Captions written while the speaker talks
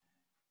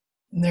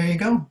And there you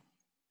go.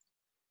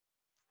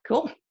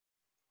 Cool.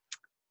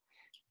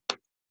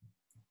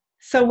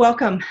 So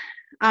welcome.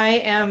 I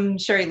am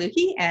Sherry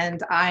Lukey,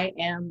 and I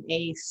am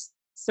a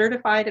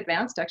certified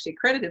advanced, actually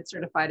accredited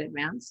certified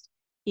advanced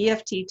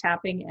EFT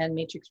tapping and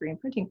matrix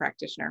reimprinting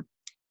practitioner.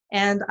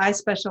 And I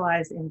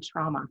specialize in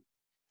trauma.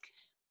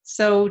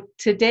 So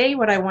today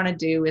what I want to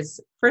do is,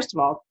 first of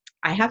all,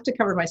 I have to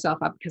cover myself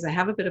up because I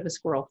have a bit of a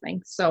squirrel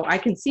thing. So I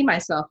can see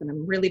myself and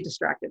I'm really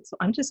distracted. So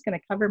I'm just going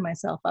to cover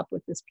myself up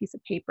with this piece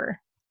of paper.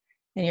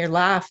 And you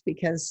laugh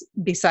because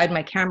beside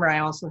my camera, I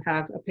also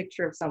have a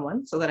picture of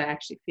someone so that I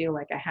actually feel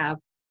like I have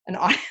an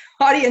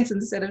audience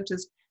instead of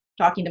just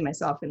talking to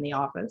myself in the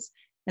office.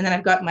 And then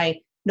I've got my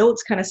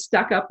notes kind of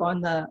stuck up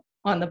on the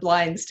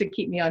blinds to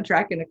keep me on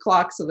track in the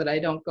clock so that I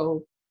don't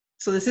go.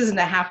 So this isn't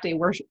a half-day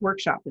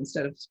workshop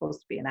instead of supposed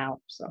to be an hour.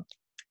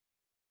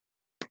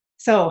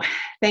 So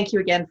thank you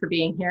again for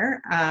being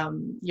here.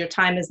 Your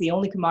time is the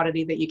only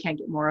commodity that you can't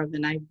get more of,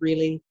 and I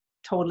really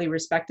totally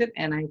respect it,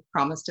 and I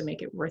promise to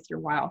make it worth your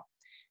while.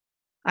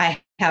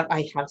 I have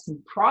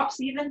some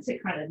props even to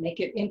kind of make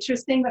it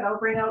interesting that I'll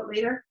bring out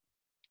later.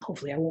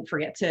 Hopefully I won't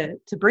forget to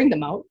bring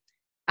them out.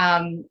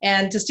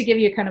 And just to give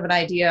you kind of an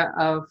idea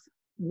of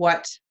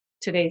what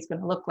today's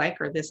going to look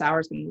like, or this hour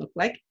is going to look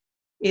like,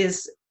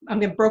 is I'm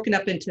going to broken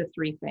up into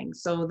three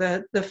things. So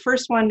the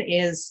first one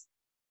is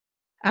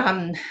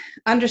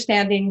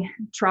understanding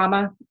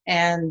trauma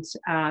and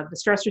the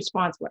stress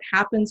response, what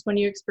happens when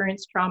you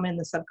experience trauma in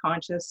the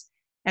subconscious,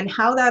 and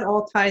how that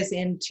all ties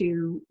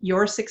into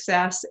your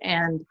success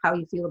and how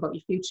you feel about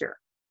your future.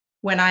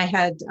 When I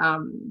had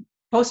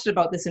posted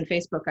about this in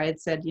Facebook, I had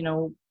said,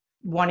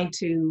 wanting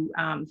to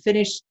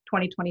finish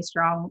 2020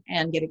 strong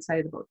and get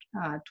excited about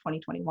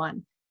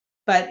 2021.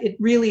 But it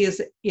really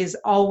is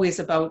always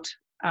about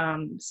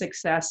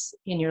success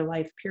in your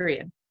life,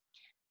 period.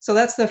 So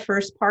that's the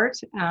first part.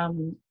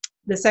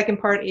 The second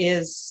part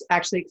is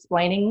actually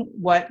explaining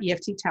what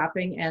EFT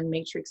tapping and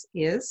matrix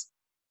is,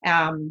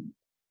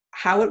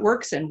 how it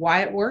works and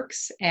why it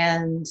works,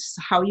 and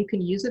how you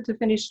can use it to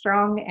finish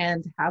strong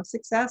and have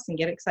success and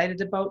get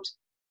excited about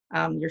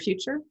your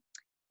future.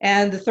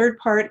 And the third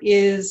part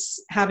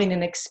is having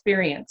an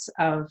experience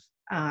of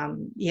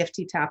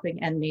EFT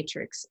tapping and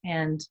matrix.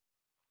 And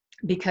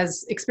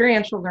because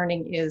experiential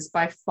learning is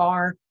by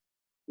far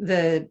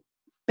the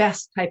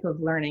best type of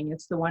learning,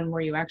 it's the one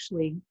where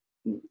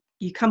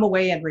you come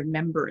away and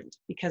remember it,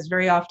 because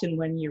very often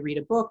when you read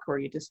a book or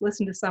you just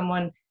listen to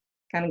someone,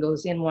 kind of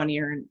goes in one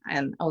ear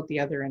and out the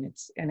other, and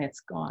it's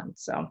gone.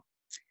 So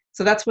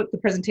that's what the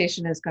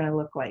presentation is going to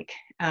look like.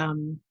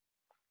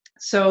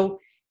 So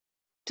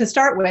to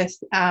start with,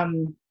 I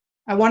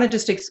want to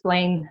just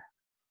explain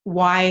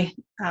why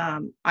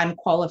I'm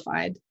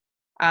qualified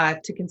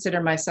to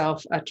consider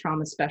myself a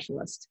trauma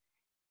specialist.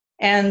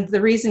 And the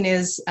reason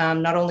is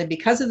not only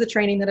because of the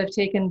training that I've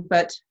taken,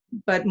 but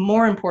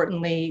more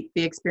importantly,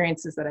 the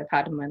experiences that I've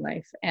had in my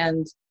life.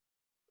 And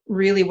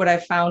really what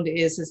I've found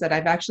is that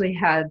I've actually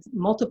had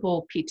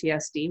multiple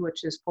PTSD,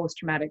 which is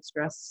post-traumatic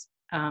stress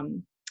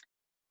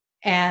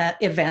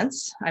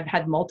events. I've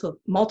had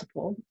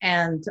multiple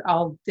and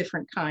all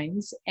different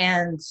kinds.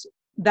 And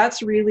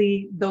that's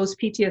really, those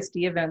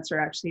PTSD events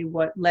are actually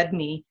what led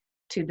me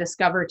to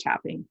discover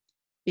tapping,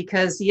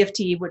 because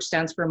EFT, which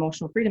stands for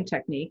Emotional Freedom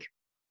Technique,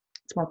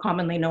 it's more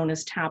commonly known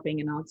as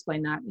tapping, and I'll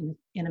explain that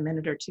in a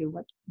minute or two,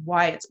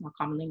 why it's more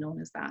commonly known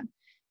as that.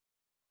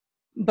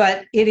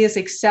 But it is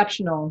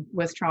exceptional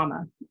with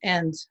trauma.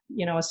 And,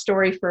 a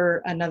story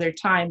for another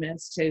time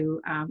as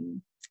to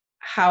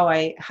how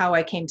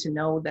I came to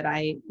know that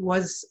I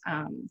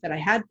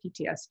had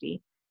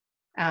PTSD.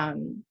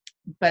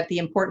 But the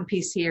important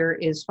piece here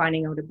is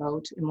finding out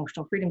about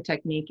Emotional Freedom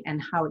Technique and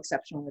how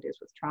exceptional it is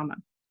with trauma.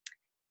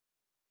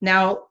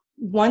 Now,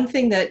 one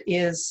thing that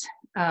is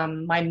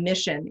my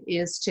mission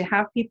is to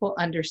have people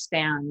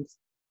understand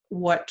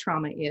what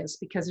trauma is,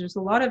 because there's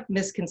a lot of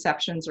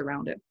misconceptions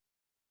around it.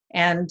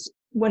 And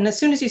as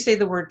soon as you say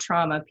the word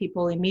trauma,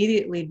 people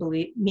immediately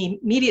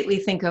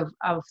think of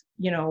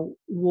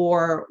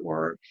war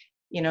or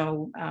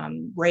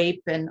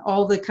rape and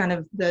all the kind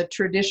of the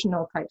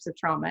traditional types of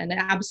trauma. And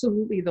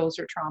absolutely, those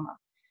are trauma.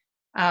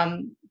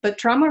 But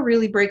trauma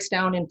really breaks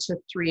down into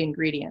three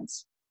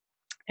ingredients,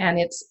 and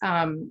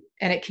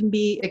it can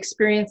be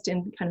experienced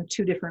in kind of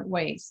two different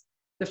ways.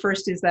 The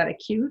first is that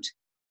acute,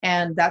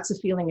 and that's a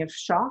feeling of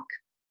shock,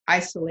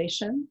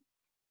 isolation,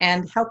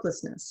 and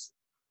helplessness.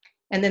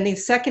 And then the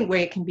second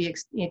way it can be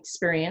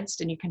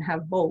experienced, and you can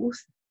have both,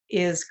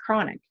 is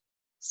chronic.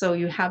 So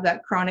you have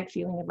that chronic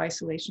feeling of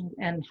isolation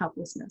and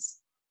helplessness.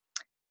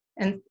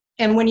 And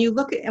when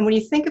you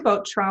think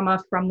about trauma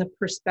from the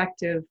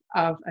perspective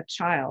of a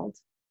child,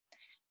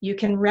 you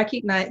can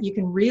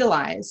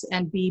realize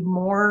and be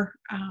more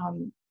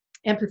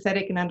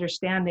empathetic and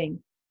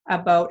understanding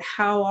about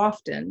how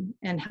often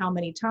and how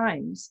many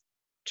times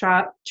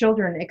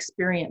children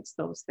experience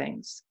those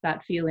things,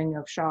 that feeling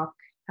of shock,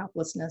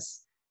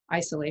 helplessness,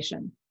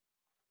 isolation.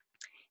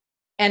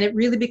 And it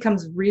really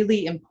becomes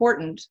really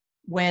important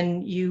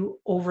when you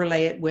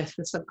overlay it with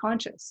the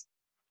subconscious.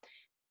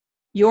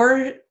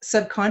 Your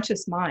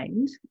subconscious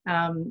mind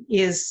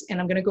is, and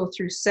I'm going to go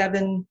through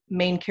 7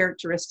 main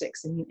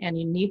characteristics, and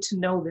you need to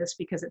know this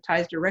because it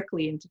ties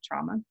directly into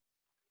trauma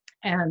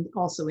and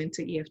also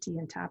into EFT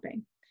and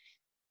tapping.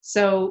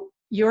 So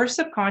your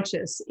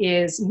subconscious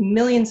is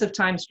millions of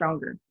times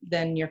stronger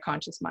than your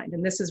conscious mind.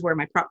 And this is where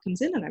my prop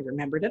comes in, and I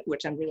remembered it,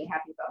 which I'm really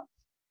happy about.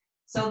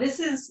 So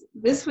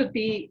this would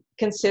be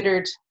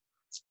considered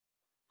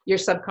your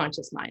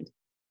subconscious mind.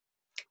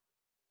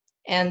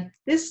 And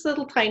this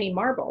little tiny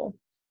marble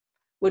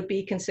would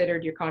be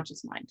considered your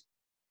conscious mind.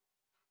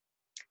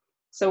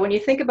 So when you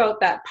think about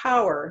that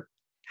power,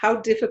 how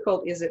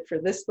difficult is it for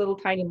this little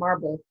tiny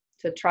marble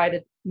to try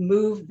to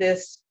move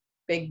this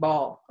big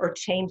ball or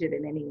change it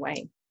in any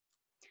way?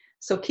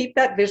 So keep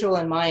that visual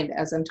in mind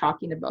as I'm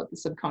talking about the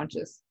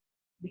subconscious,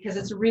 because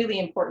it's really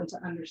important to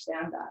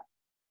understand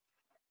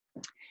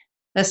that.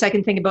 The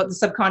second thing about the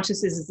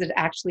subconscious is it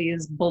actually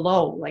is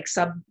below, like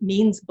sub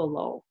means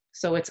below.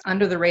 So it's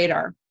under the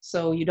radar.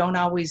 So you don't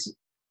always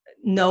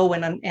know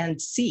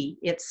and see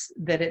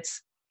that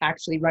it's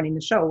actually running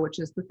the show, which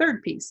is the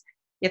third piece.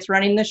 It's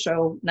running the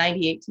show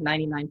 98 to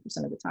 99%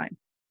 of the time.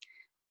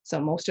 So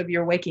most of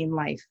your waking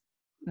life,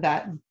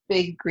 that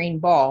big green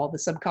ball, the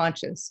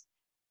subconscious,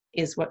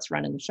 is what's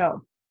running the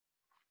show.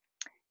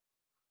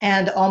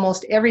 And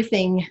almost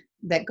everything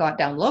that got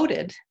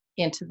downloaded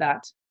into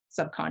that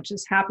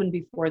subconscious happened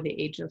before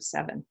the age of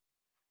 7.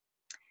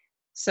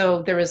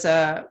 So there was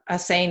a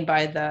saying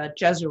by the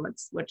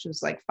Jesuits, which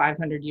was like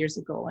 500 years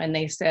ago, and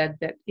they said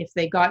that if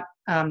they got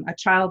a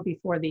child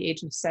before the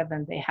age of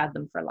 7, they had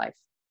them for life.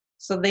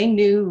 So they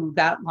knew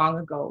that long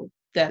ago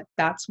that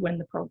that's when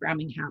the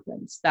programming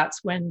happens.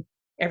 That's when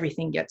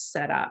everything gets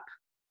set up.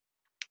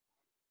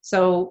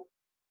 So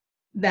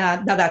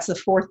now that's the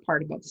fourth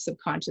part about the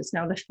subconscious.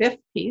 Now the fifth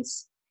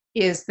piece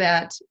is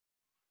that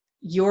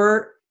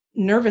your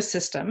nervous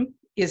system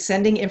is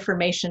sending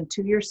information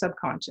to your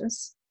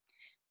subconscious,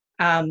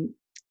 and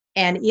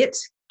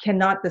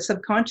the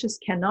subconscious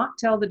cannot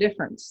tell the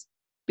difference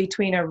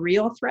between a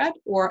real threat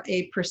or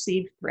a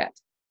perceived threat.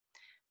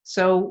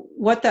 So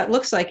what that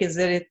looks like is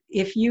that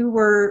if you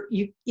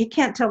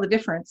can't tell the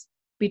difference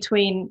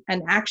between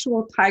an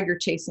actual tiger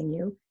chasing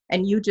you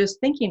and you just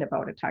thinking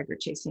about a tiger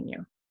chasing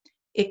you.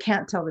 It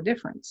can't tell the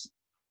difference.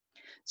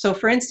 So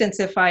for instance,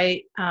 if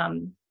I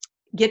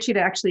get you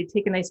to actually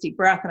take a nice deep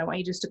breath, and I want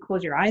you just to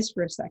close your eyes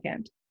for a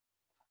second,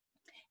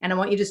 and I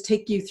want you to just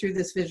take you through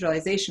this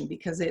visualization,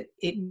 because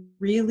it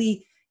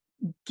really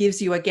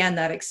gives you, again,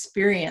 that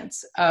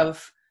experience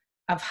of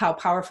how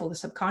powerful the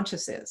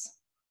subconscious is.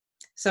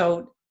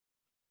 So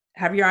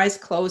have your eyes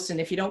closed, and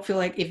if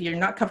you're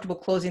not comfortable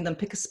closing them,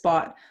 pick a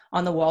spot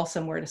on the wall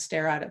somewhere to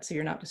stare at it so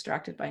you're not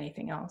distracted by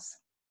anything else.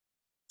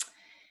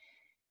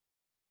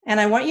 And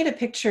I want you to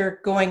picture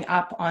going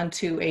up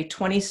onto a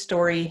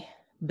 20-story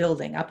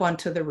building, up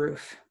onto the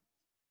roof.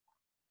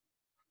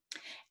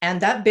 And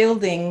that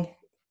building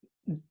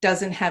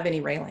doesn't have any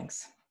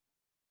railings.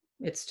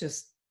 It's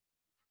just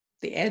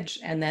the edge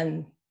and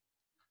then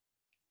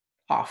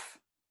off.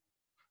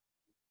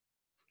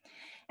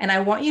 And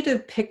I want you to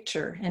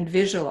picture and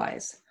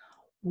visualize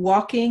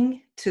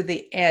walking to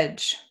the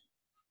edge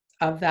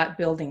of that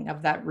building,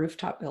 of that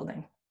rooftop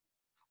building,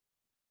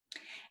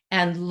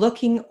 and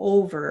looking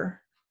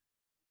over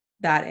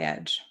that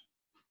edge.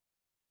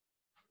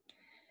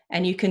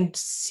 And you can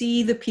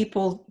see the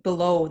people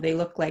below. They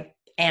look like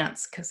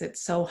ants because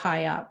it's so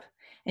high up.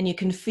 And you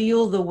can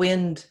feel the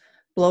wind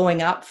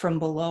blowing up from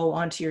below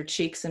onto your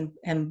cheeks.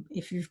 And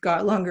if you've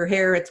got longer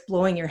hair, it's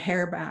blowing your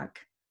hair back.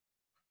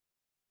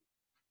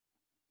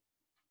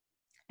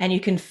 And you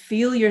can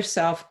feel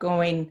yourself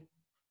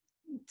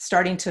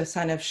starting to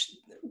kind of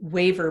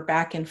waver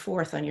back and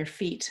forth on your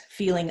feet,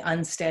 feeling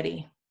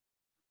unsteady.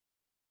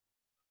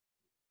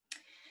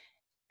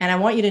 And I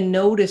want you to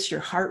notice your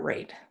heart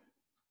rate,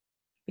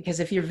 because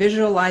if you're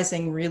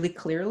visualizing really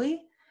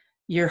clearly,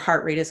 your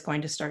heart rate is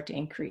going to start to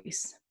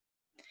increase.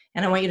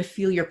 And I want you to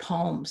feel your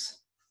palms.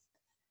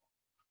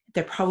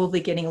 They're probably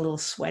getting a little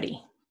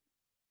sweaty.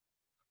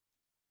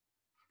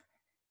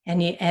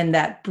 And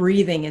that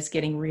breathing is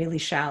getting really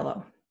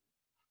shallow.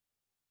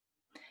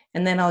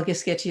 And then I'll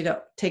just get you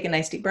to take a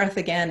nice deep breath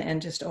again and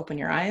just open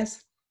your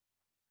eyes.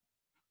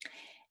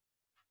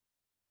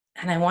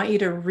 And I want you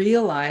to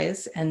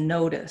realize and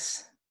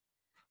notice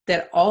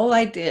that all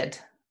I did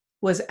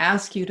was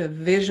ask you to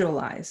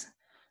visualize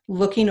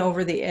looking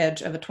over the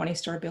edge of a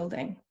 20-story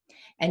building.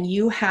 And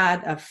you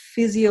had a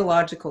physical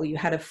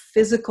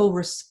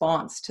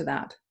response to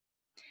that.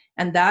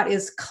 And that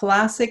is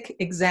classic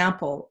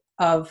example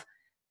of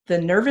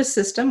the nervous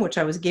system, which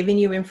I was giving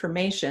you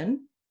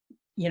information,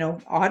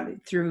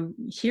 through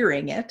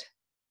hearing it.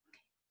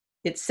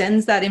 It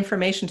sends that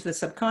information to the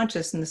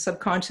subconscious, and the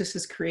subconscious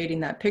is creating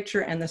that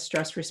picture, and the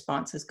stress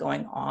response is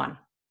going on.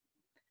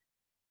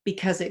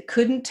 Because it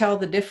couldn't tell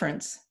the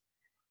difference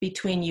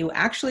between you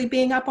actually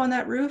being up on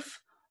that roof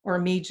or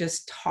me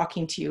just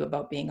talking to you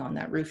about being on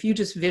that roof. You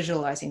just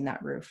visualizing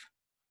that roof.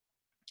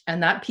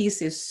 And that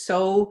piece is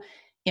so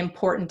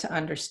important to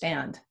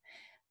understand,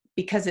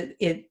 because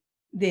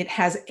it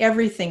has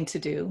everything to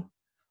do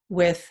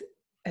with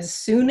as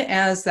soon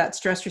as that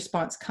stress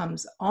response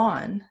comes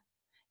on,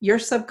 your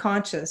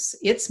subconscious,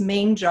 its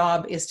main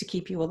job is to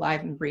keep you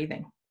alive and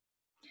breathing.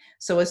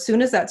 So as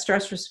soon as that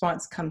stress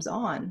response comes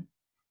on,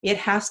 it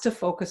has to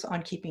focus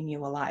on keeping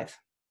you alive.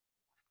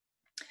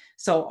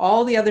 So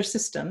all the other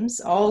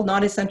systems, all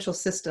non-essential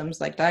systems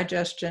like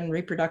digestion,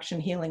 reproduction,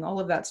 healing, all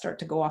of that start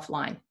to go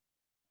offline,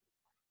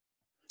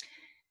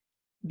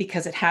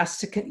 because it has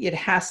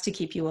to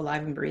keep you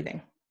alive and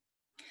breathing.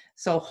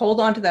 So hold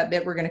on to that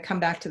bit. We're going to come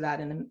back to that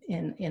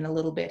in a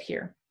little bit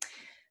here.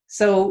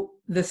 So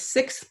the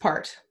sixth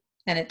part,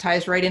 and it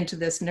ties right into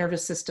this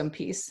nervous system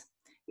piece,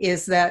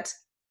 is that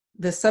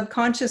the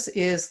subconscious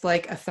is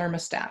like a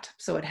thermostat.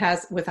 So it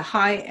has with a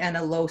high and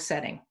a low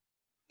setting.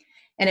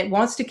 And it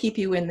wants to keep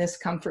you in this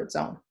comfort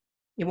zone.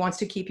 It wants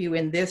to keep you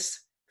in this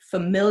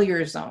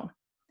familiar zone.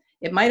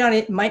 It might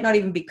not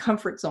even be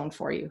comfort zone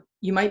for you.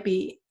 You might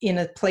be in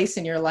a place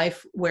in your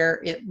life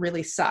where it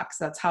really sucks.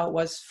 That's how it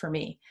was for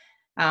me.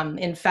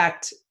 In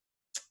fact,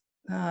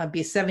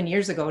 be 7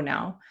 years ago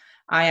now,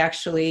 I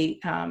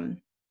actually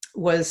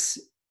was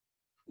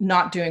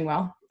not doing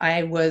well.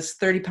 I was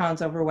 30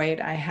 pounds overweight.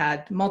 I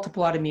had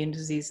multiple autoimmune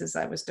diseases.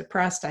 I was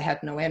depressed. I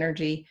had no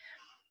energy.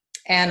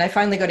 And I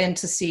finally got in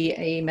to see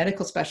a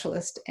medical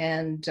specialist.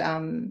 And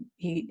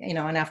he,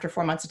 and after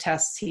 4 months of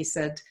tests, he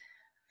said,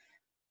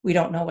 "We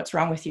don't know what's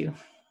wrong with you,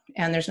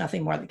 and there's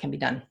nothing more that can be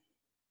done."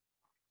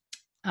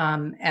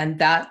 And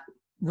that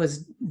was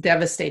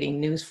devastating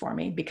news for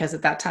me, because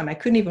at that time I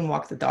couldn't even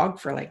walk the dog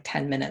for like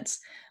 10 minutes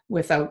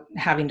without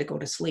having to go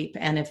to sleep.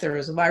 And if there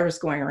was a virus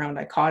going around,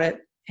 I caught it,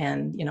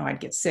 and I'd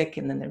get sick,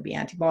 and then there'd be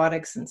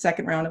antibiotics and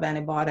second round of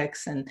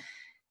antibiotics, and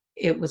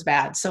it was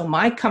bad. So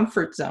my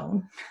comfort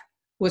zone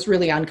was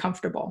really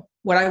uncomfortable.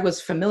 What I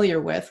was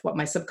familiar with, what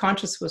my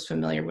subconscious was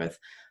familiar with,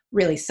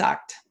 really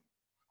sucked.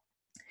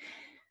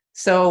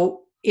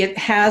 So it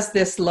has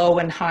this low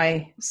and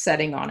high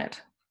setting on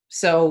it.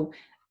 So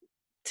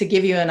to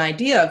give you an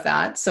idea of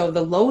that, so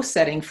the low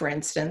setting, for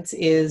instance,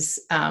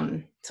 is,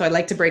 so I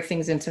like to break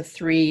things into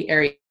 3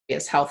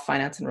 areas: health,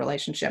 finance, and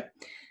relationship.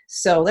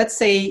 So let's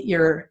say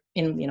you're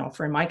in,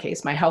 for in my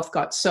case, my health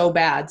got so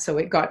bad, so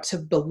it got to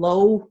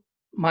below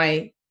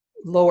my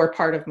lower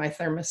part of my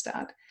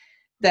thermostat,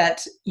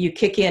 that you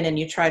kick in and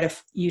you try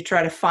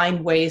to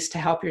find ways to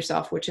help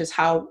yourself, which is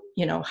how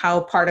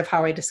part of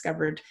how I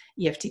discovered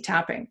EFT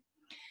tapping.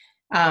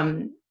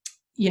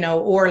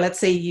 Or let's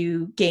say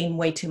you gain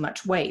way too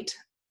much weight,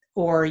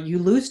 or you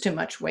lose too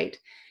much weight.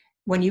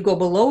 When you go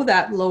below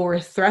that lower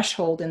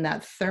threshold in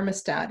that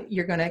thermostat,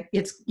 you're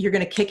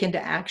gonna kick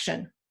into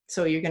action.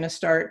 So you're gonna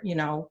start,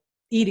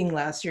 eating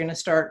less. You're gonna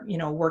start,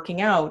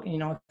 working out.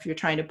 If you're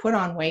trying to put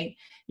on weight,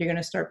 you're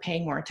gonna start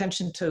paying more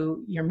attention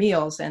to your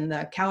meals and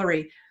the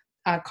calorie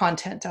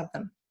content of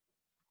them.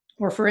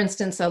 Or for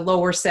instance, a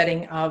lower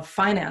setting of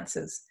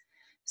finances.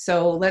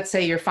 So let's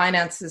say your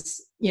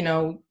finances,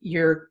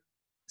 your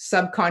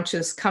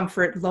subconscious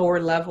comfort lower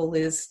level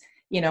is,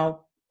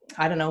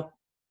 I don't know,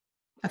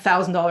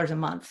 $1,000 a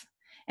month,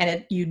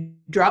 and you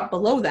drop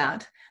below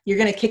that, you're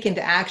going to kick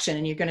into action,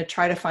 and you're going to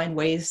try to find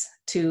ways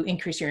to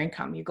increase your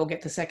income. You go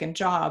get the second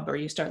job, or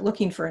you start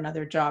looking for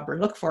another job, or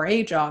look for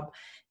a job,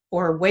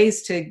 or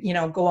ways to,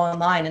 go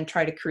online and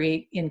try to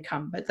create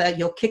income, but that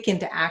you'll kick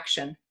into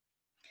action.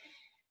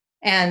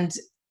 And,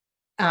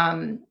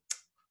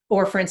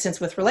 or for instance,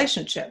 with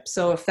relationships.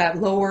 So if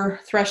that lower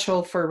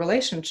threshold for a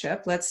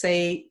relationship, let's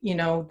say,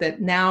 that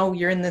now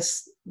you're in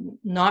this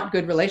not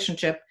good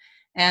relationship,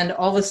 and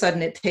all of a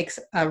sudden it takes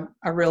a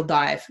real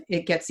dive.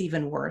 It gets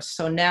even worse.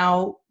 So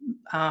now,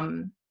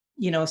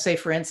 say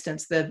for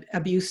instance, the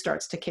abuse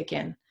starts to kick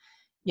in,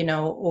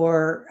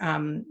 or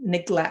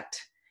neglect.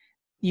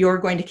 You're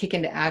going to kick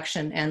into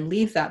action and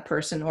leave that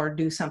person or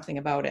do something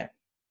about it.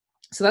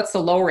 So that's the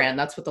lower end.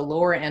 That's what the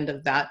lower end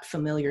of that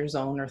familiar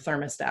zone or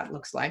thermostat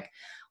looks like.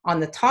 On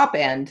the top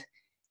end,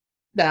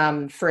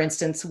 for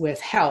instance,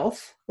 with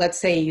health, let's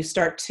say you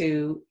start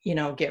to,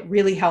 get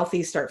really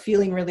healthy, start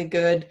feeling really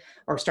good,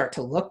 or start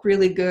to look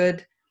really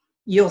good,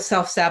 you'll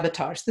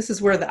self-sabotage. This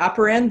is where the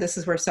upper end, this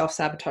is where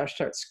self-sabotage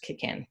starts to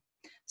kick in.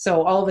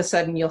 So all of a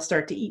sudden you'll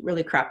start to eat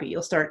really crappy.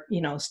 You'll start,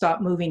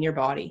 stop moving your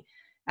body.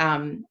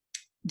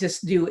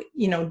 Just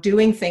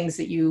doing things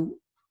that you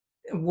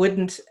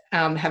wouldn't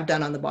have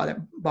done on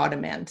the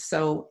bottom end.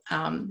 So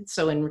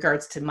in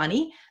regards to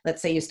money,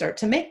 let's say you start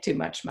to make too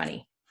much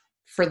money.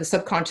 For the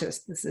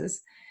subconscious, this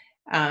is,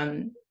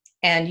 and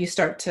you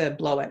start to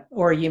blow it,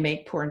 or you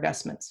make poor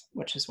investments,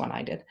 which is one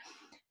I did.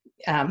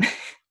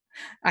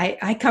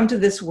 I come to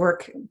this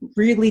work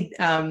really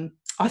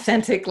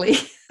authentically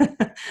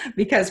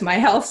because my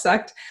health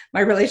sucked, my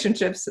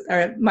relationships,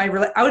 or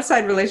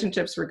outside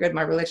relationships were good,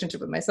 my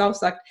relationship with myself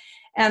sucked,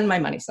 and my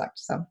money sucked.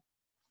 So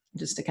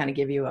just to kind of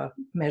give you a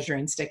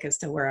measuring stick as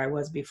to where I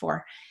was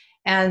before.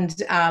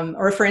 And,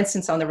 or for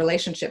instance, on the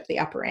relationship, the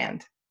upper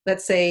end.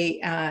 Let's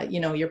say,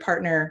 your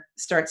partner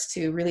starts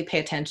to really pay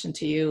attention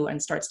to you and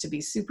starts to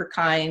be super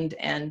kind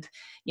and,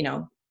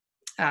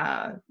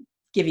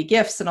 give you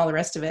gifts and all the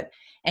rest of it.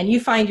 And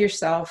you find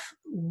yourself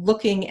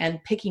looking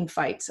and picking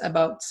fights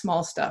about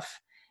small stuff.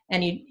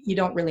 and you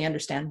don't really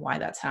understand why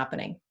that's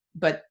happening.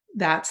 But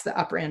that's the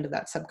upper end of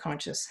that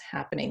subconscious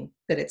happening,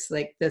 that it's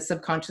like the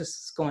subconscious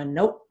is going,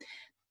 nope,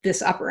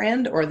 this upper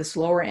end or this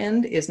lower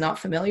end is not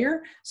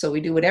familiar. So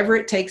we do whatever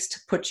it takes to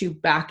put you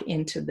back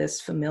into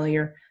this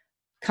familiar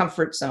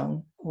comfort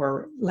zone,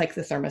 or like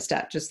the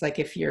thermostat, just like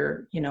if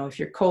you're, if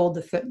you're cold,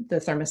 the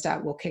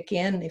thermostat will kick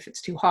in. If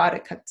it's too hot,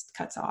 it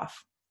cuts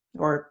off.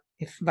 Or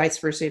if vice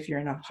versa, if you're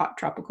in a hot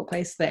tropical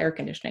place, the air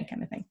conditioning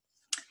kind of thing.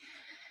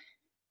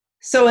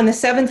 So, and the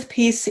seventh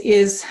piece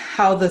is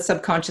how the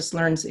subconscious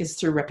learns is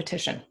through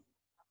repetition.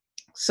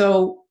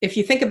 So if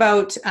you think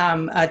about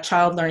a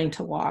child learning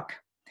to walk,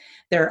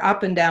 they're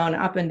up and down,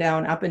 up and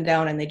down, up and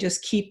down, and they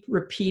just keep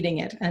repeating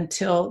it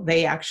until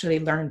they actually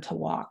learn to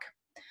walk.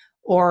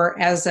 Or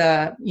as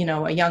a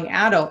young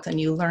adult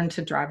and you learn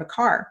to drive a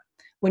car,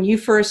 when you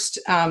first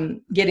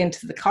get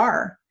into the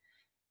car,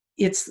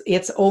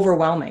 it's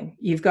overwhelming.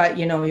 You've got,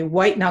 your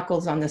white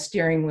knuckles on the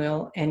steering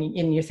wheel,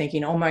 and you're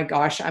thinking, oh my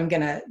gosh, I'm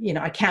gonna,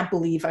 I can't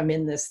believe I'm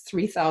in this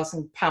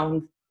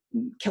 3,000-pound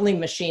killing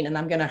machine and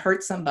I'm gonna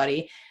hurt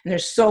somebody. And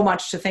there's so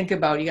much to think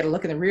about. You got to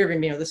look in the rear view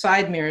mirror, the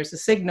side mirrors, the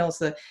signals,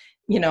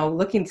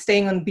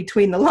 staying on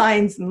between the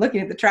lines and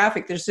looking at the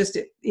traffic. There's just,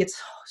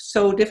 it's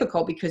so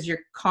difficult because you're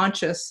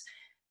conscious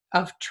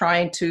of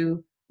trying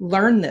to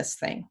learn this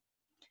thing.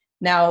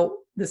 Now,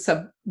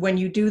 when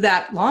you do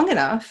that long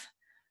enough,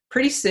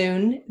 pretty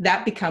soon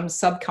that becomes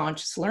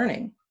subconscious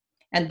learning.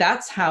 And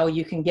that's how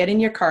you can get in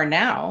your car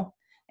now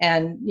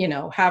and,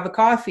 have a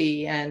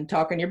coffee and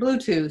talk on your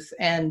Bluetooth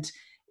and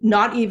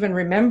not even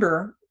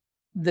remember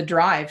the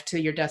drive to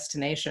your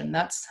destination.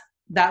 That's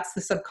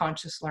the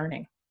subconscious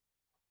learning.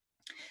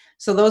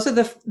 So those are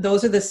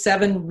the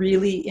seven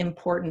really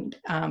important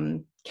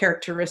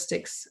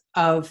characteristics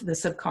of the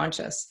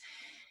subconscious.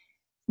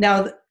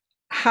 Now,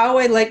 how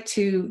I like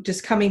to,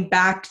 just coming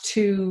back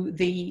to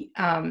the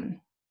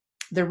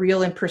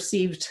real and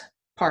perceived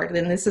part,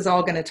 and this is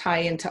all going to tie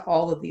into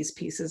all of these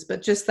pieces,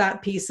 but just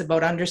that piece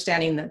about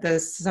understanding that the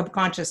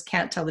subconscious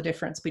can't tell the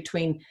difference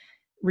between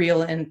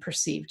real and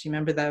perceived. You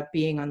remember that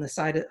being on the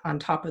side, on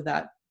top of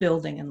that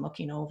building and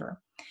looking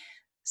over.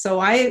 So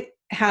I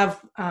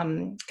have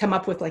come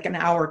up with like an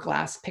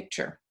hourglass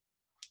picture,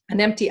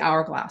 an empty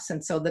hourglass.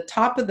 And so the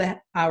top of the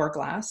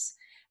hourglass,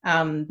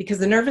 because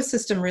the nervous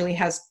system really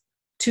has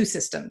two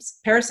systems,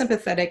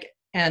 parasympathetic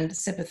and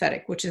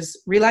sympathetic, which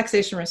is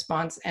relaxation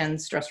response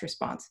and stress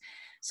response.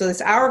 So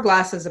this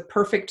hourglass is a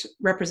perfect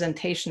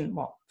representation,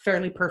 well,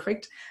 fairly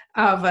perfect,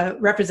 of a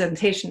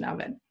representation of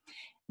it.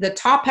 The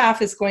top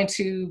half is going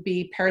to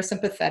be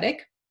parasympathetic,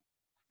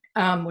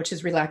 which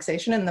is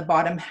relaxation, and the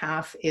bottom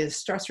half is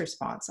stress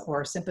response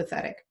or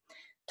sympathetic.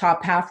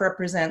 Top half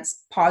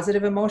represents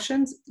positive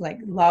emotions like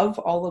love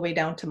all the way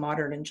down to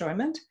moderate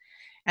enjoyment.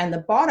 And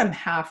the bottom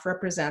half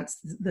represents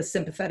the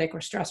sympathetic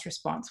or stress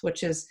response,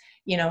 which is,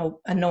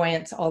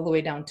 annoyance all the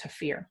way down to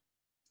fear.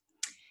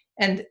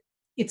 And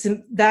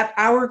that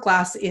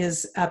hourglass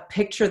is a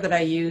picture that I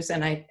use,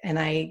 and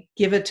I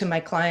give it to my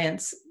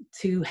clients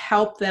to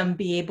help them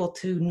be able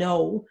to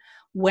know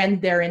when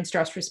they're in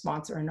stress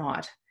response or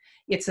not.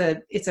 It's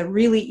a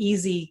really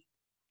easy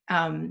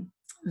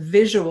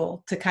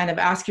visual to kind of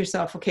ask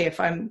yourself, okay, if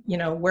I'm,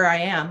 where I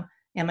am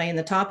I in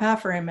the top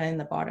half or am I in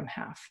the bottom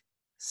half?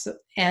 So,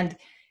 and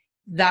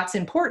that's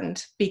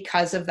important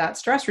because of that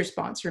stress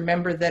response.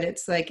 Remember that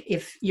it's like,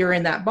 if you're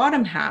in that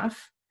bottom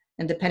half,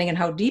 and depending on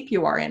how deep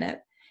you are in it,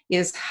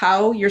 is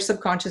how your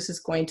subconscious is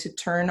going to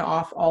turn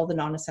off all the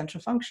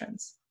non-essential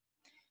functions.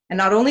 And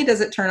not only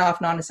does it turn off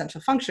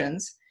non-essential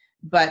functions,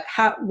 but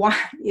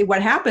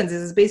what happens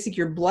is basically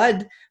your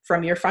blood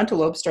from your frontal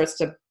lobe starts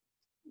to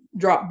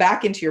drop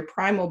back into your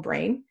primal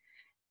brain,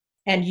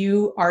 and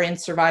you are in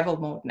survival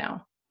mode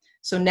now.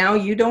 So now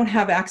you don't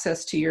have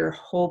access to your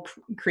whole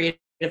creative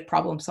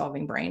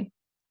problem-solving brain.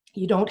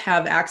 You don't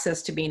have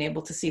access to being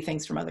able to see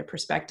things from other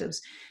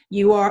perspectives.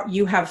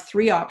 You have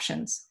three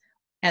options.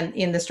 And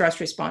in the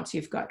stress response,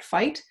 you've got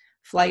fight,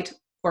 flight,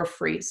 or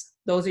freeze.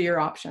 Those are your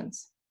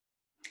options.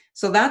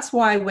 So that's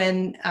why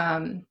when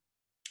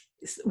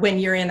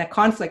you're in a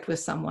conflict with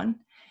someone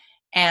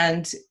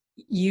and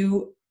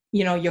you'll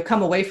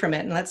come away from it,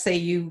 and let's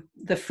say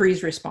the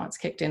freeze response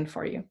kicked in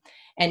for you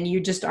and you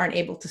just aren't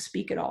able to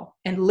speak at all.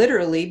 And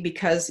literally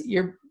because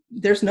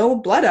there's no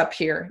blood up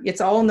here,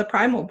 it's all in the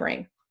primal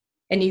brain.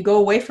 And you go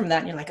away from that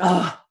and you're like,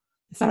 oh,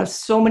 I thought of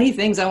so many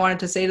things I wanted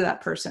to say to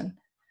that person,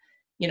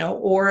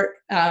 or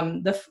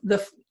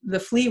the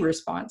flee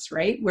response,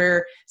 right?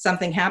 Where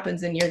something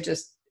happens and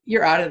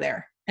you're out of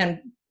there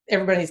and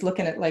everybody's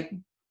looking at like,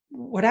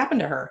 what happened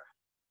to her?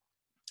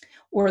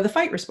 Or the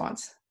fight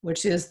response,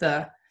 which is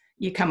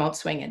you come out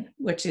swinging,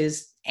 which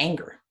is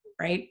anger,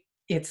 right?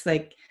 It's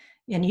like,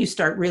 and you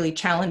start really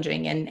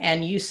challenging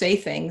and you say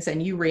things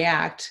and you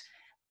react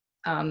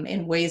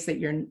in ways that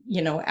you're,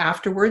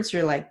 afterwards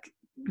you're like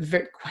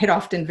quite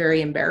often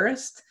very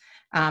embarrassed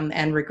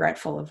and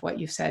regretful of what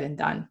you've said and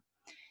done.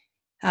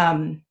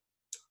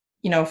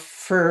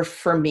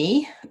 For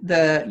me,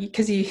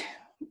 because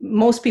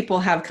most people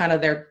have kind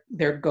of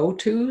their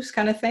go-tos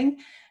kind of thing.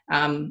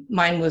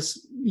 Mine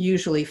was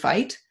usually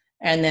fight.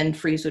 And then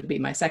freeze would be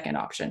my second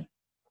option.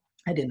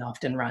 I didn't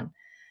often run.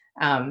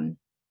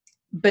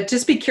 But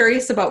just be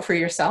curious about for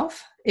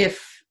yourself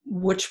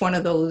which one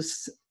of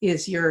those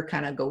is your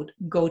kind of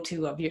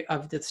go-to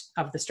of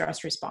the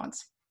stress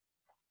response.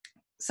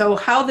 So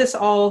how this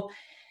all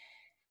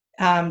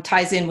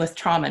ties in with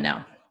trauma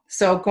now.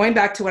 So going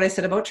back to what I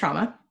said about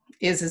trauma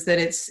is that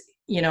it's,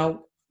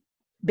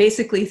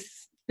 basically,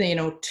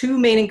 two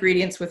main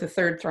ingredients with a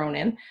third thrown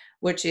in,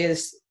 which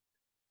is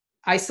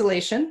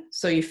isolation,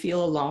 so you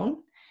feel alone,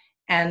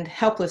 and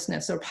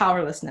helplessness or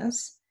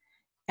powerlessness,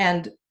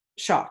 and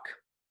shock.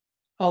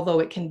 Although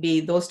it can be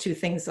those two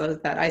things,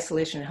 that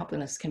isolation and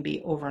helplessness can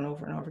be over and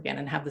over and over again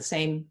and have the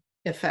same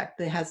effect.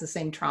 It has the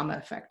same trauma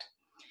effect.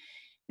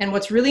 And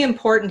what's really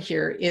important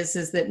here is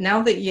that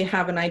now that you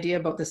have an idea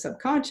about the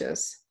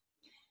subconscious,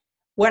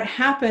 what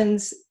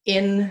happens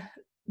in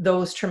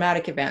those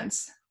traumatic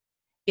events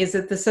is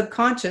that the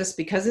subconscious,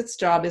 because its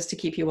job is to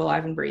keep you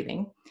alive and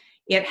breathing,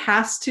 it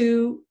has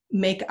to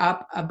make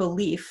up a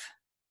belief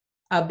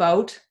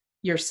about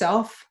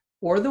yourself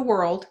or the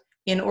world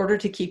in order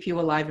to keep you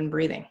alive and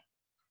breathing.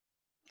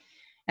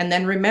 And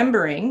then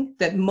remembering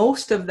that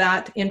most of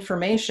that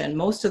information,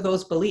 most of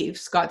those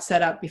beliefs got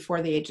set up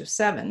before the age of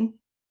 7.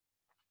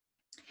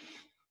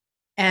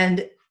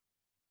 And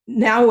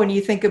now when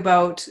you think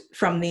about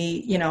from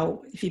the,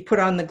 if you put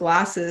on the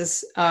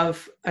glasses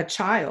of a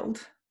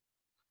child,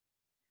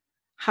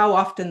 how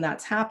often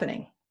that's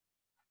happening.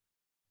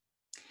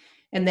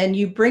 And then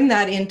you bring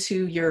that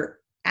into your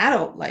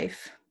adult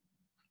life,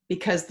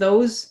 because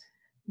those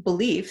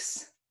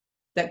beliefs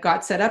that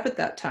got set up at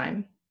that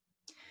time,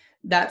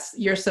 that's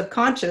your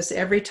subconscious.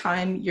 Every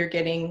time you're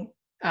getting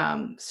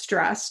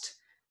stressed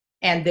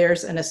and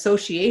there's an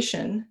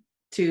association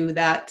to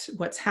that,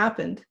 what's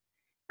happened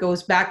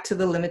goes back to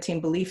the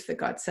limiting belief that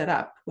got set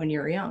up when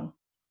you're young,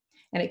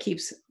 and it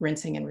keeps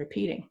rinsing and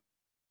repeating.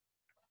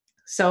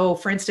 So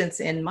for instance,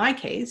 in my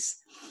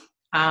case,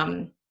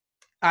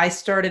 I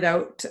started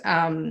out,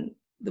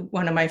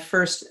 one of my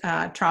first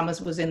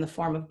traumas was in the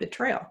form of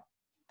betrayal.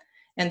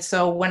 And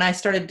so when I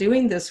started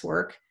doing this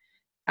work,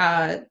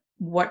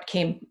 what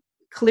came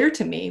clear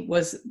to me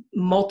was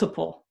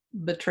multiple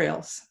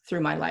betrayals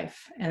through my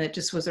life. And it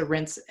just was a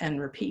rinse and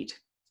repeat.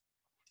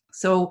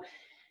 So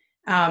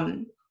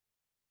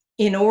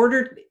in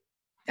order,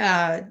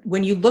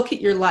 when you look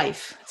at your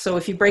life, so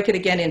if you break it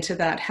again into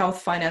that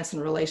health, finance,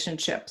 and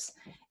relationships,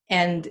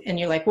 and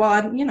you're like, well,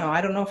 I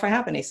don't know if I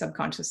have any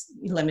subconscious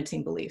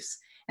limiting beliefs.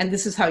 And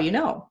this is how you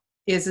know,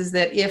 is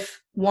that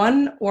if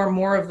one or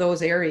more of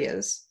those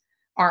areas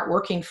aren't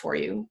working for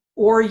you,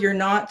 or you're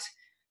not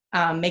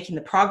making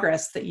the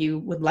progress that you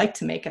would like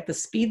to make at the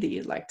speed that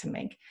you'd like to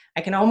make,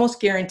 I can almost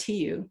guarantee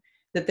you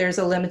that there's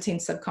a limiting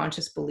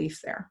subconscious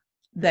belief there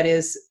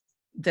that's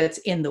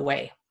in the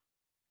way.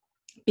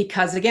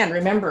 Because again,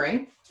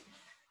 remembering,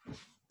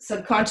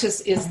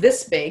 subconscious is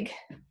this big,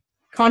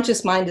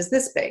 conscious mind is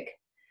this big.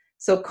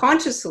 So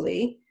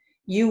consciously,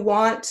 you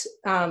want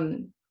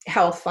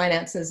health,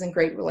 finances, and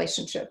great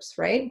relationships,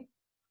 right?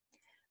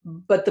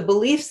 But the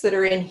beliefs that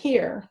are in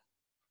here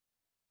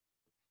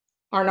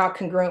are not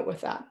congruent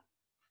with that,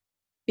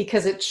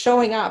 because it's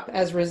showing up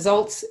as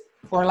results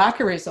or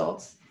lack of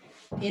results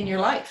in your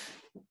life.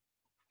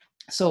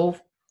 So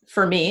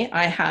for me,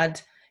 I had,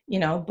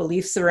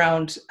 beliefs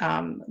around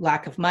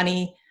lack of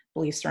money,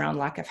 beliefs around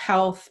lack of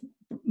health,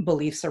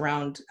 beliefs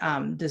around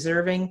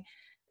deserving,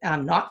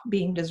 not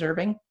being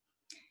deserving.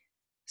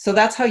 So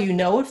that's how you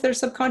know if they're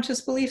subconscious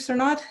beliefs or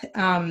not,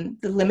 the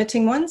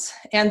limiting ones.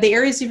 And the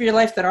areas of your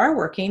life that are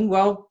working,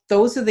 well,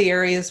 those are the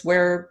areas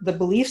where the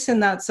beliefs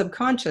in that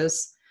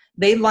subconscious,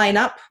 they line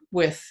up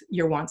with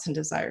your wants and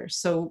desires.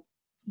 So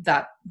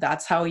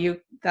that's what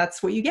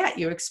you get.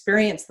 You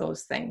experience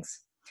those things.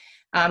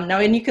 Now,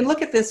 and you can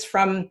look at this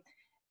from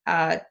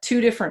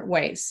two different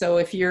ways. So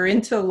if you're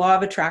into law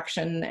of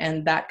attraction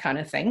and that kind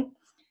of thing,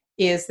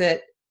 is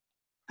that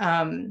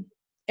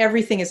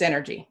everything is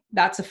energy.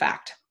 That's a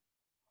fact.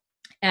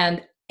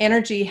 And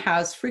energy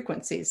has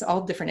frequencies.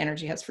 All different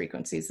energy has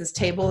frequencies. This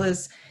table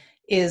has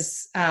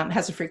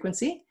a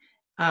frequency,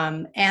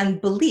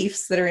 and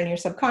beliefs that are in your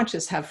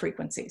subconscious have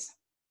frequencies.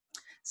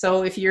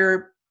 So if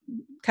you're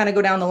kind of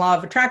go down the law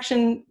of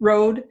attraction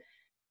road,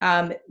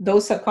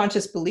 those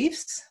subconscious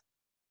beliefs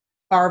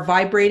are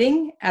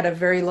vibrating at a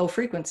very low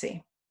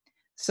frequency.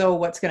 So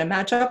what's going to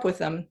match up with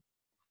them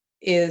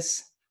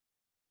is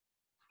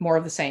more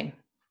of the same,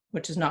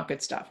 which is not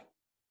good stuff.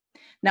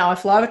 Now,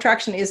 if law of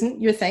attraction isn't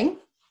your thing,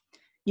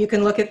 you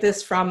can look at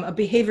this from a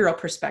behavioral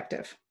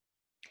perspective.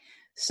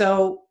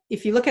 So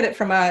if you look at it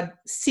from a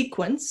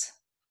sequence,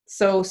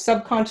 so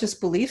subconscious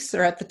beliefs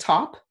are at the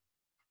top.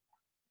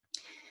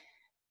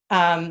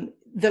 Then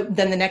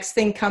the next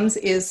thing comes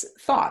is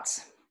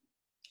thoughts.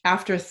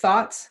 After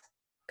thoughts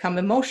come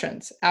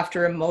emotions.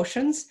 After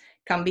emotions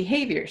come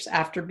behaviors.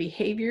 After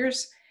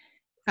behaviors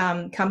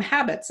come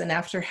habits. And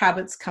after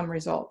habits come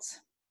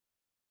results.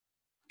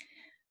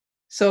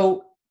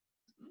 So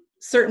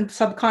certain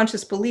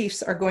subconscious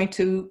beliefs are going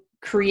to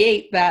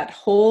create that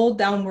whole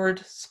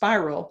downward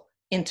spiral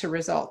into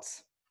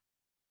results.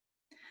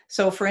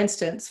 So for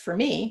instance, for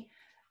me,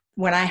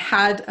 when I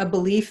had a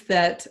belief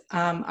that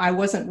I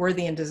wasn't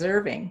worthy and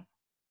deserving,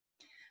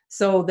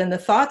 so then the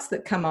thoughts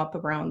that come up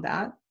around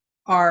that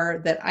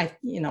are that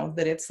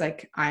that it's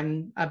like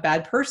I'm a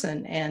bad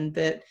person and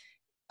that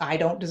I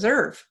don't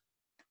deserve.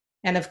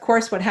 And of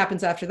course, what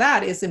happens after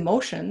that is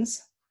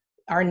emotions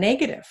are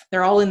negative.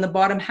 They're all in the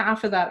bottom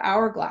half of that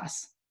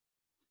hourglass.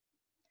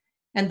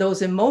 And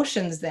those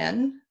emotions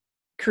then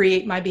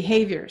create my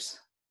behaviors.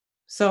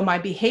 So my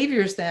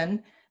behaviors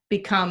then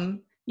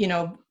become,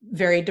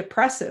 very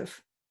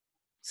depressive.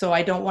 So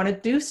I don't want to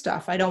do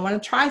stuff. I don't want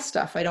to try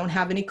stuff. I don't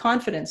have any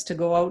confidence to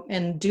go out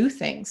and do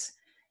things.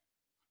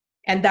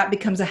 And that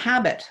becomes a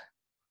habit.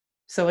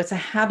 So it's a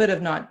habit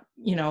of not,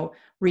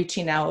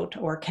 reaching out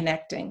or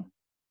connecting.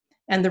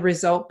 And the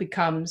result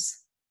becomes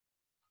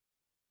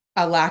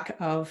a lack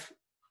of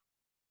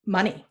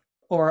money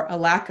or a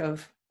lack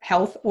of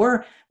health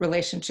or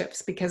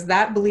relationships, because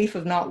that belief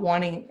of not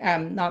wanting,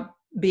 not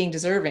being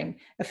deserving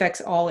affects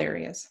all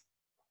areas.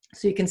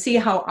 So you can see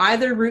how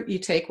either route you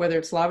take, whether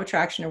it's law of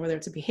attraction or whether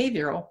it's a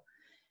behavioral,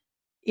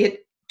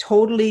 it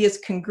totally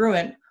is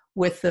congruent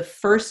with the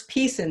first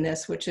piece in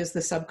this, which is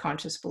the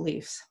subconscious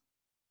beliefs.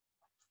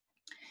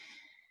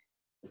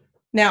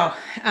 Now,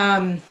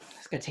 I'm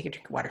just going to take a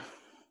drink of water.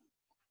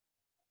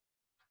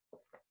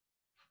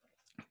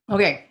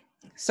 Okay,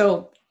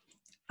 so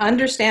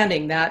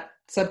understanding that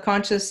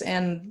subconscious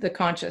and the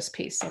conscious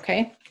piece,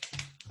 okay?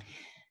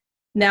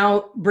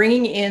 Now,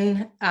 bringing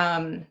in,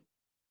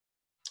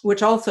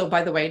 which also,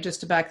 by the way, just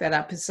to back that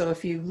up, so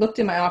if you looked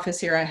in my office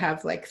here, I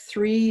have like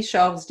 3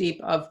 shelves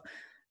deep of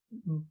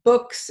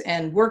books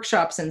and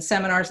workshops and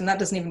seminars, and that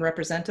doesn't even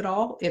represent it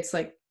all. It's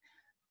like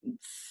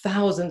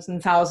thousands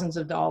and thousands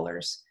of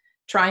dollars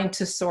trying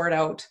to sort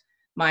out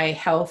my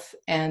health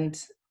and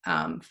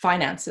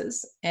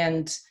finances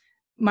and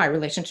my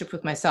relationship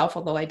with myself,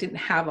 although I didn't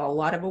have a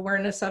lot of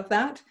awareness of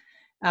that.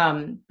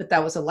 But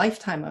that was a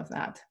lifetime of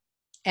that.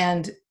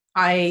 And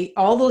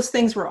all those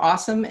things were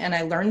awesome, and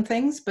I learned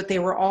things, but they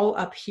were all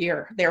up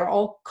here. They were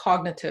all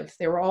cognitive.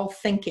 They were all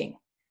thinking.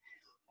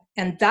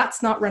 And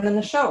that's not running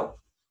the show.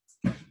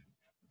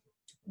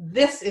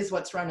 This is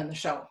what's running the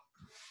show.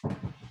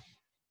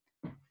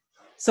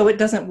 So it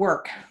doesn't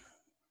work.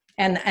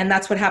 And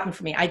that's what happened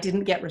for me. I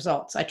didn't get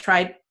results. I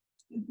tried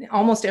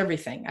almost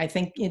everything. I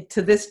think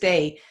to this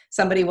day,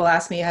 somebody will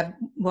ask me,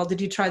 well,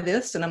 did you try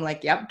this? And I'm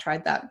like, yep,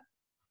 tried that.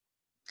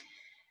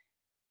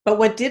 But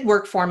what did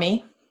work for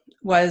me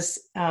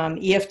was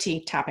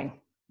EFT tapping,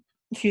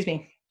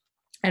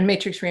 and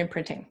matrix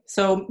reimprinting.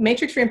 So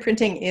matrix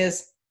reimprinting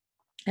is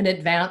an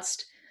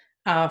advanced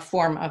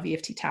form of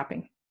EFT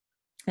tapping.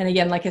 And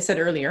again, like I said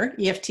earlier,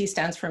 EFT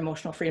stands for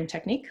Emotional Freedom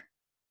Technique.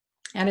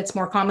 And it's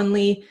more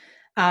commonly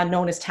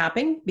known as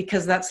tapping,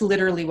 because that's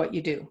literally what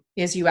you do,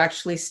 is you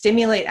actually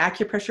stimulate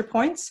acupressure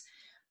points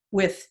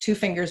with 2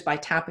 fingers by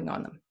tapping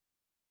on them.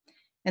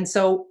 And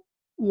so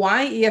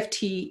why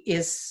EFT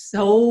is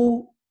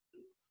so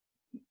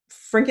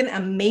freaking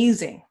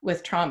amazing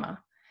with trauma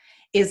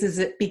is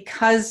it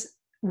because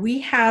we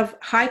have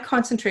high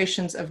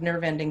concentrations of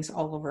nerve endings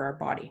all over our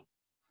body.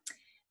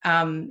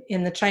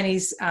 In the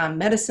Chinese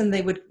medicine,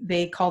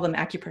 they call them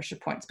acupressure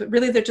points, but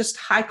really they're just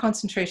high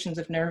concentrations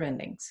of nerve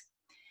endings.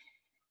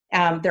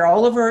 They're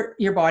all over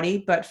your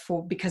body, but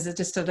because it's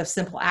just a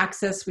simple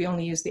access, we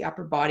only use the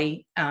upper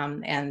body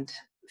and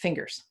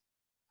fingers.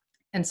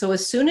 And so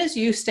as soon as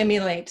you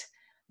stimulate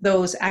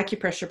those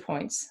acupressure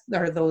points,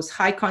 or those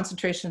high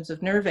concentrations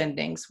of nerve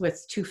endings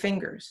with 2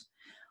 fingers,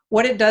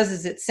 what it does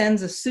is it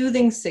sends a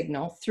soothing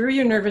signal through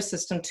your nervous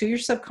system to your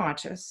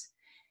subconscious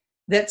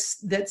that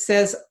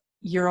says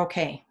you're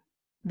okay,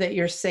 that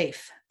you're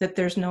safe, that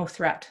there's no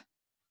threat.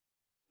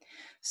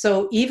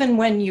 So even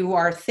when you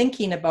are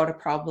thinking about a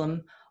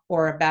problem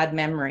or a bad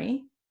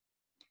memory,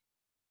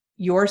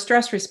 your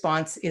stress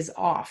response is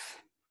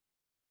off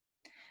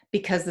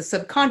because the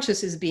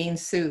subconscious is being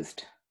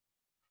soothed.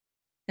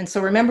 And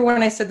so remember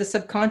when I said the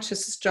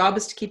subconscious job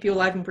is to keep you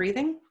alive and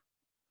breathing?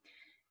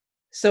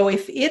 So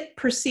if it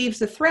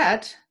perceives a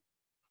threat,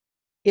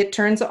 it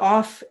turns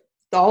off,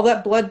 all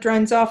that blood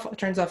turns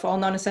off all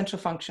non-essential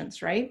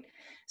functions, right?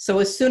 So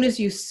as soon as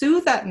you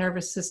soothe that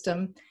nervous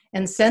system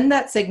and send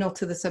that signal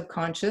to the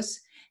subconscious,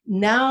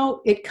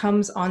 now it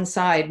comes on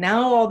side.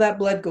 Now all that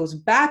blood goes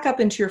back up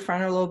into your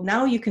frontal lobe.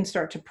 Now you can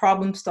start to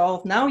problem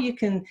solve. Now you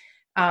can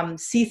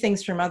see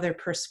things from other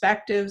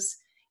perspectives.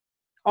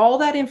 All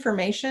that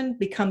information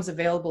becomes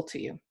available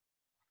to you.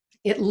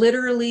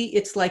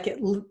 It's like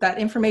that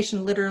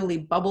information literally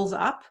bubbles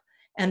up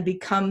and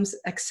becomes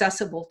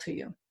accessible to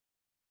you.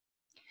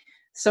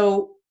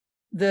 So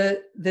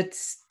the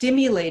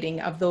stimulating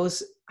of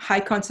those high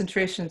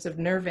concentrations of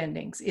nerve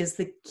endings is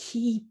the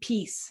key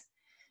piece,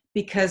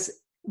 because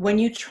when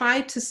you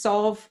try to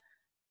solve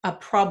a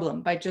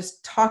problem by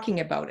just talking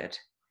about it,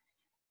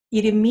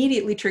 it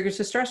immediately triggers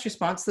a stress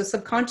response. The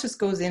subconscious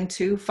goes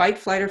into fight,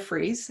 flight, or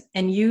freeze,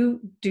 and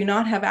you do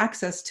not have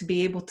access to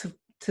be able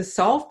to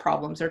solve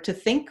problems or to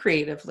think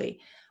creatively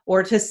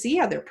or to see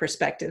other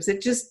perspectives.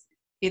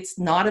 It's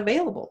not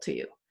available to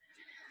you.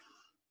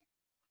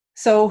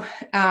 So,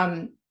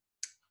 and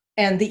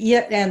the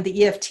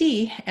EFT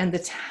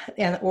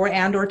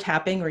or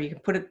tapping, or you can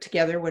put it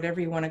together,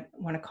 whatever you want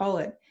to call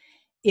it,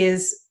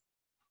 is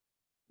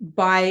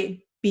by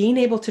being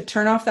able to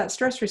turn off that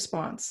stress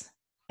response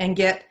and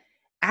get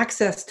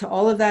access to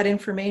all of that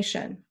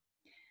information.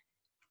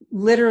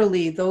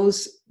 Literally,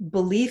 those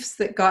beliefs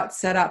that got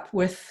set up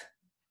with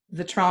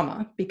the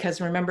trauma,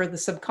 because remember, the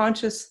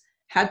subconscious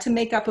had to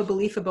make up a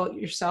belief about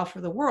yourself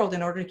or the world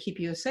in order to keep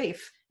you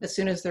safe as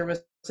soon as there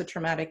was a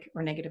traumatic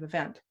or negative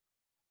event.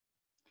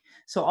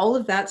 So all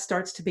of that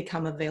starts to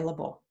become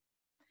available.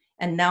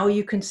 And now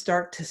you can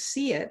start to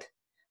see it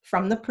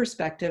from the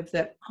perspective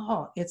that,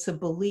 oh, it's a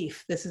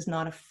belief. This is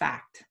not a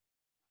fact.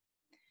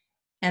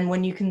 And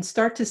when you can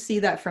start to see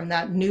that from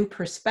that new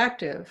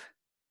perspective,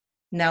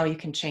 now you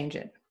can change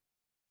it.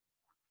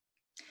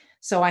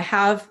 So I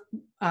have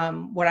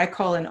what I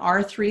call an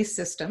R3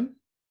 system.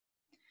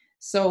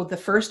 So the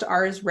first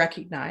R is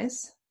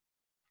recognize,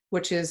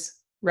 which is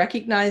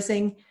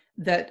recognizing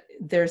that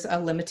there's a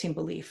limiting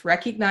belief,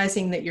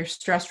 recognizing that your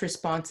stress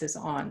response is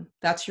on.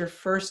 That's your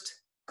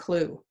first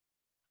clue,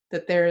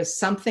 that there is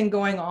something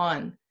going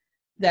on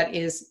that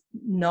is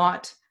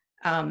not,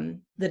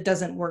 that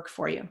doesn't work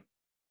for you.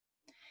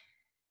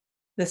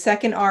 The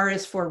second R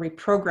is for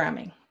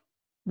reprogramming,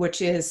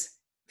 which is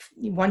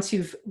once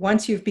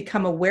you've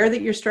become aware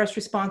that your stress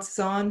response is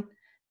on,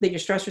 that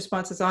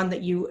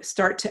you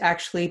start to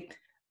actually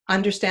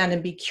understand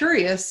and be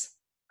curious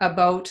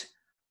about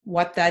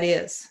what that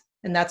is.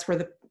 And that's where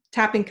the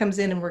tapping comes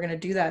in, and we're going to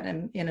do that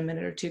in a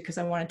minute or two, because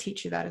I want to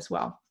teach you that as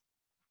well.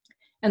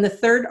 And the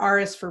third R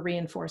is for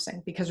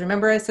reinforcing, because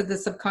remember I said the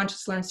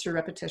subconscious learns through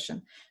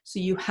repetition. So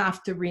you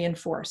have to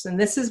reinforce. And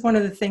this is one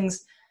of the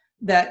things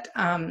that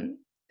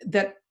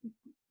that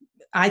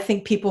I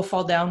think people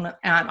fall down,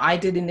 and I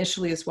did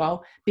initially as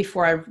well,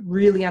 before I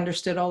really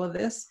understood all of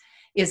this,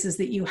 is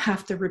that you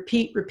have to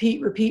repeat.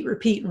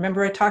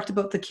 Remember I talked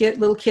about the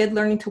little kid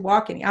learning to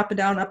walk, and up and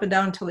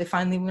down until they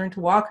finally learn to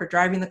walk, or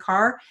driving the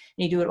car,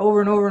 and you do it over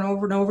and over and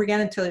over and over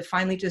again until it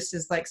finally just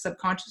is like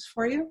subconscious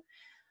for you.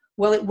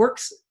 Well, it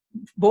works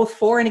both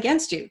for and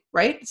against you,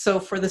 right?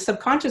 So for the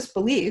subconscious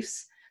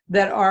beliefs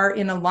that are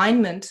in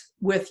alignment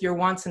with your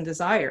wants and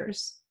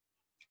desires,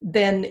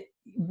 then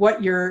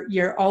what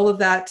your all of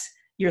that,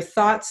 your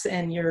thoughts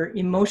and your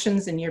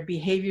emotions and your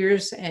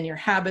behaviors and your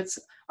habits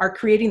are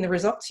creating the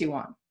results you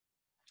want.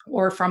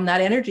 Or from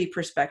that energy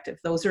perspective,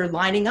 those are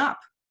lining up,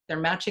 they're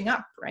matching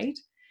up, right?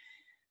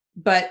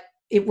 But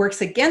it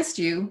works against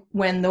you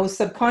when those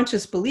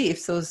subconscious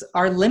beliefs, those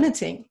are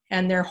limiting,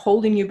 and they're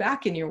holding you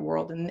back in your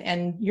world,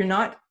 and you're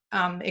not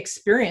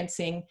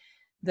experiencing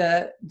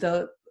the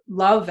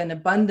love and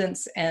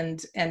abundance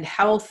and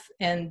health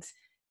and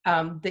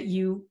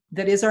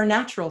that is our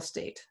natural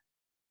state.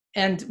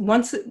 And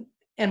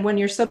when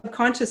your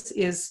subconscious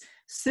is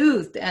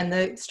soothed and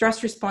the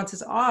stress response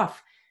is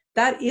off,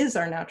 that is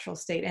our natural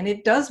state, and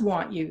it does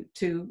want you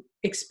to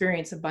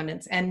experience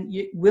abundance, and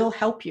it will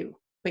help you,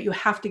 but you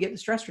have to get the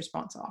stress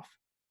response off.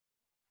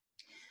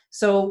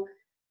 So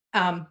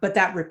but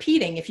that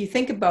repeating, if you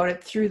think about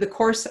it through the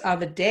course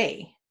of a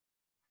day,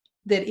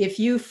 that if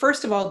you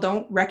first of all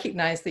don't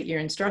recognize that you're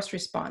in stress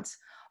response,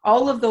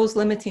 all of those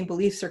limiting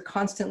beliefs are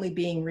constantly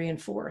being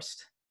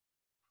reinforced.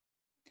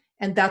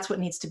 And that's what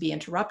needs to be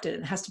interrupted.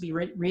 It has to be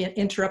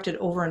interrupted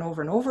over and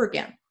over and over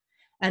again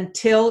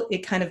until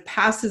it kind of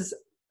passes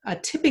a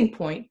tipping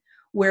point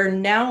where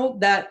now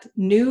that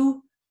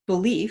new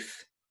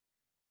belief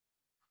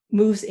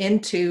moves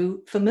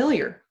into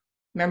familiar.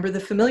 Remember the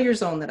familiar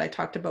zone that I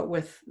talked about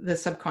with the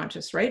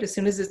subconscious, right? As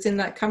soon as it's in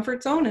that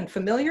comfort zone and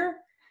familiar,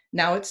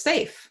 now it's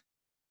safe.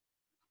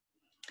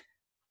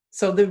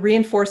 So the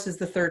reinforce is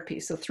the third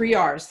piece. So 3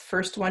 R's. The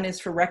first one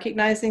is for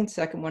recognizing,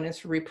 second one is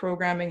for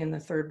reprogramming, and the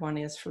third one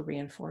is for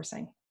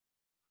reinforcing.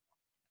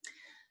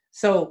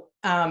 So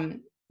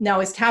now,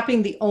 is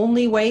tapping the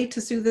only way to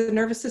soothe the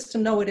nervous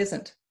system? No, it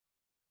isn't.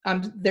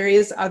 There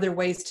is other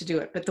ways to do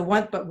it, but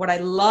what I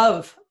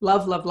love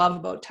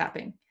about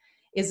tapping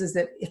is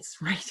that it's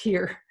right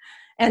here.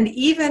 And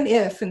even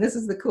if, and this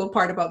is the cool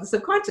part about the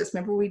subconscious,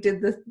 remember we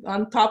did the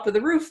on top of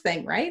the roof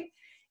thing, right?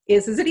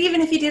 Is that even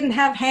if you didn't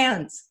have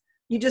hands,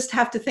 you just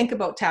have to think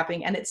about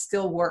tapping and it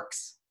still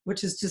works,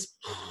 which is just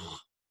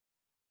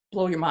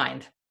blow your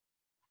mind,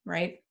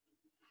 right?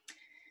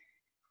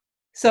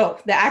 So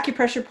the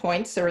acupressure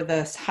points, or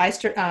the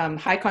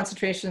high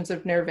concentrations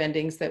of nerve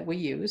endings that we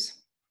use,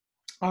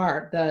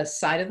 are the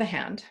side of the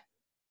hand,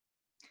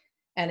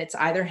 and it's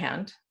either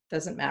hand,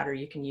 doesn't matter,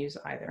 you can use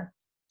either.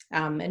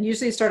 And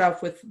usually you start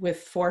off with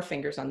 4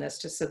 fingers on this,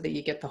 just so that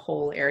you get the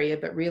whole area,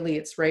 but really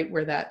it's right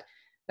where that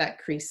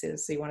crease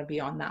is, so you want to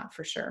be on that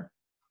for sure.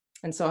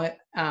 And so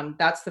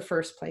that's the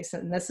first place.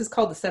 And this is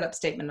called the setup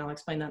statement. I'll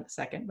explain that in a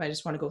second, but I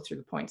just want to go through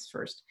the points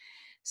first.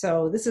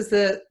 So this is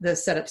the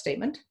setup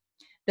statement.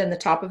 Then the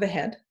top of the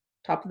head.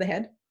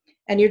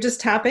 And you're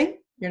just tapping,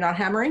 you're not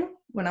hammering.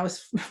 When I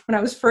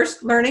was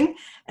first learning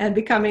and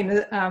becoming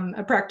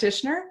a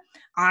practitioner,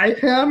 I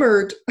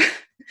hammered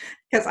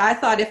because I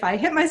thought if I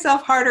hit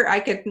myself harder,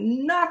 I could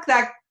knock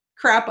that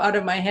crap out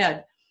of my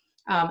head.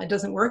 it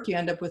doesn't work. You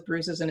end up with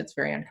bruises and it's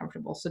very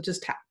uncomfortable. So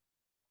just tap.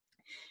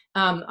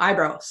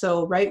 Eyebrow.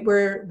 So right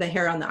where the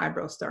hair on the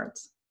eyebrow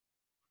starts.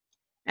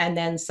 And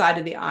then side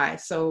of the eye.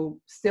 So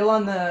still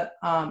on the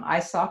eye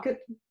socket,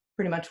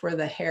 pretty much where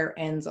the hair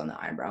ends on the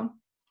eyebrow.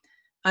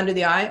 Under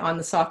the eye, on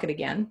the socket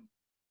again.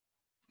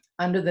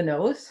 Under the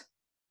nose.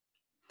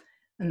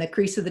 And the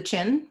crease of the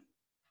chin.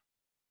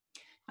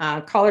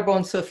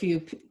 Collarbone. So if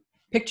you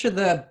picture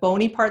the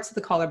bony parts of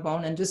the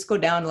collarbone and just go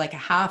down like a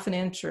 ½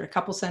 inch or a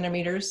couple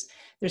centimeters,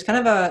 there's kind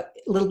of a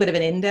little bit of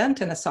an indent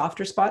and a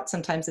softer spot.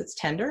 Sometimes it's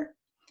tender.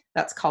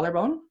 That's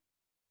collarbone.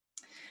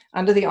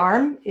 Under the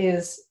arm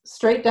is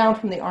straight down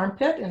from the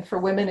armpit, and for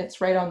women,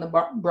 it's right on the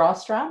bra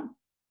strap.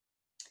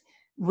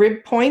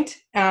 Rib point,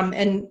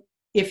 and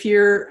if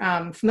you're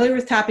familiar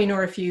with tapping,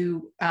 or if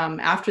you,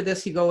 after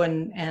this, you go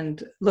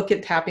and look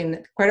at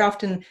tapping, quite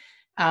often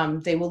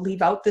they will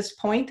leave out this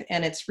point,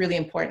 and it's really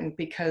important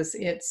because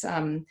it's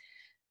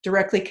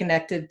directly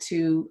connected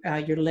to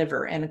your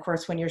liver. And of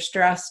course, when you're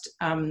stressed,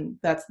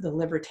 that's the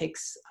liver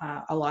takes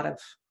a lot of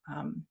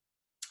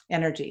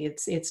energy.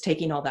 It's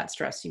taking all that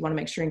stress. You want to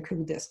make sure you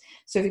include this.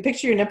 So if you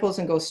picture your nipples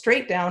and go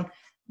straight down,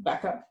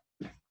 back up.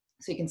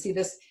 So you can see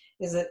this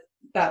is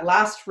that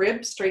last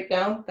rib straight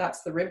down,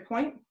 that's the rib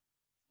point.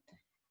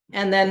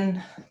 And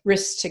then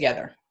wrists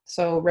together.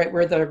 So right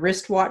where the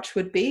wrist watch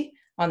would be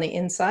on the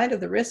inside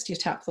of the wrist, you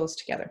tap those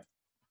together.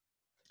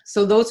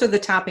 So those are the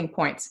tapping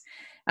points.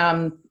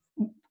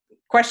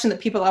 Question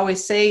that people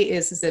always say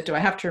is that, do I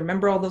have to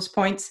remember all those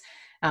points?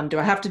 Do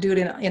I have to do it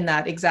in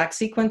that exact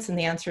sequence? And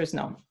the answer is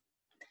no.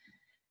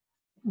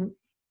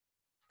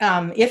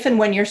 If and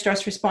when your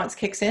stress response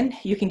kicks in,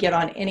 you can get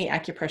on any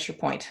acupressure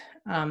point.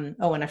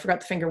 Oh, and I forgot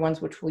the finger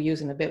ones, which we'll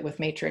use in a bit with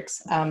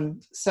Matrix.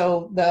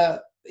 So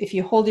if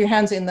you hold your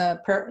hands in a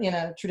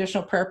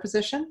traditional prayer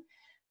position,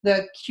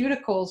 the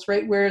cuticles,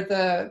 right where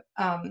the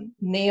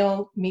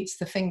nail meets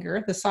the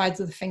finger, the sides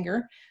of the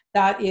finger,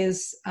 that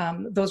is,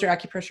 those are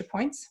acupressure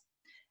points,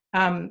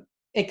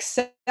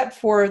 except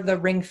for the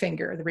ring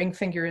finger. The ring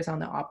finger is on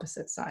the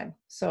opposite side.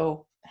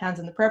 So hands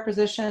in the prayer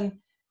position,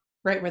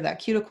 right where that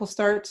cuticle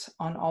starts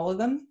on all of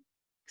them,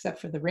 except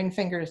for the ring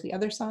finger is the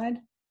other side.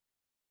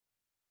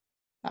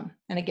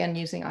 And again,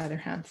 using either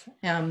hand.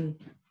 And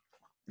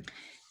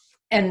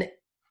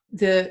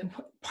the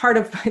part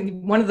of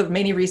one of the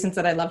many reasons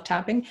that I love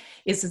tapping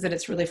is that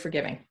it's really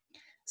forgiving.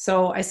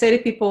 So I say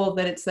to people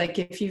that it's like,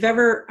 if you've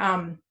ever,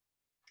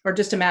 or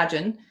just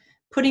imagine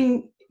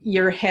putting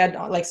your head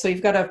on, like, so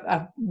you've got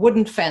a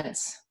wooden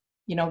fence,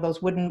 you know,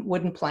 those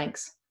wooden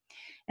planks.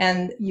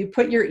 And you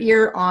put your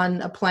ear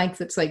on a plank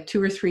that's like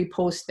 2 or 3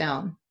 posts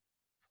down,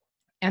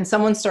 and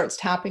someone starts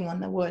tapping on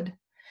the wood,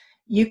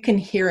 you can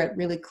hear it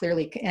really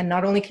clearly. And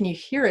not only can you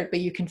hear it,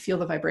 but you can feel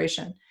the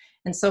vibration.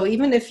 And so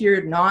even if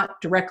you're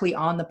not directly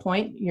on the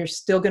point, you're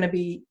still going to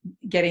be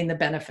getting the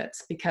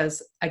benefits,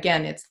 because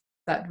again, it's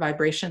that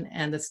vibration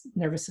and the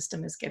nervous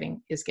system is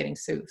getting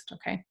soothed.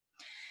 Okay.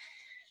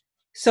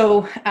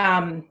 So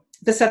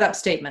the setup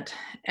statement.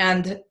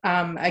 And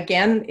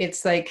again,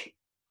 it's like,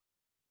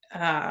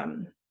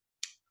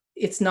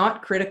 it's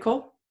not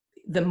critical.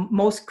 The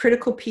most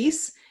critical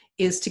piece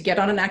is to get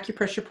on an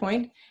acupressure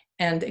point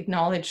and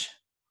acknowledge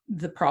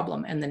the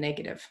problem and the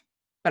negative.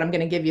 But I'm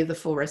going to give you the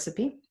full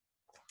recipe.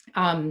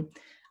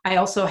 I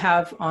also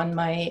have on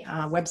my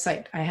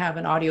website, I have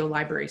an audio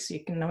library, so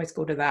you can always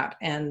go to that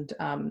and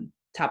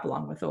tap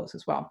along with those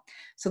as well.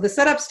 So the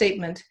setup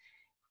statement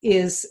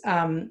is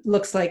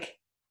looks like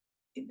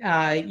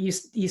you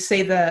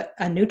say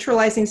a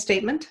neutralizing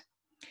statement,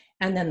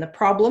 and then the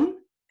problem,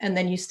 and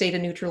then you state a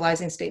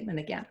neutralizing statement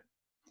again.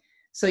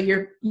 So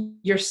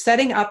you're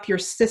setting up your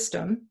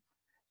system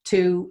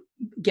to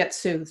get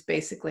soothed,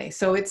 basically.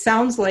 So it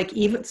sounds like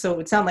it would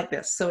sound like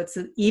this. So it's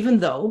an even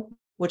though,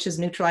 which is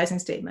neutralizing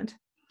statement.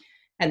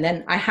 And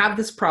then I have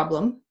this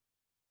problem.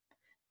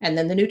 And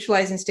then the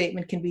neutralizing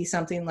statement can be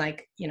something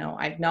like, you know,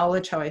 I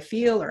acknowledge how I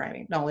feel, or I'm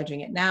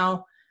acknowledging it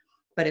now,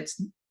 but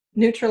it's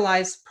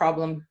neutralize,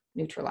 problem,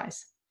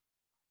 neutralize.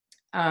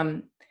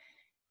 And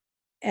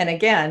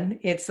again,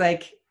 it's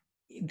like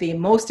the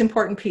most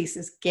important piece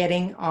is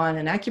getting on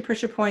an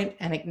acupressure point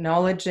and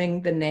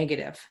acknowledging the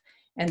negative.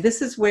 And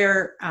this is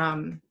where,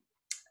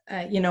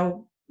 you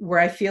know, where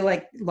I feel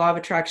like law of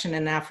attraction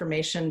and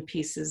affirmation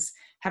pieces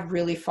have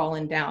really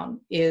fallen down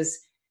is,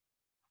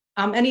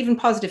 and even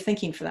positive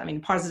thinking for that, I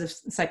mean, positive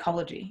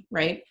psychology,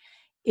 right?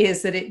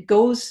 Is that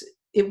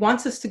it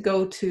wants us to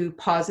go to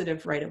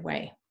positive right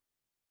away.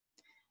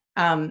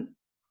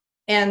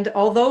 And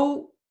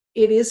although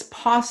it is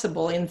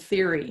possible in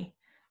theory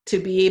to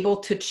be able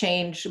to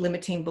change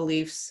limiting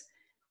beliefs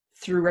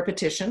through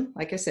repetition,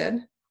 like I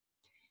said,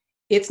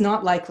 it's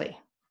not likely.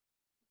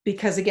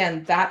 Because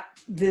again,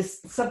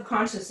 this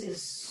subconscious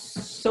is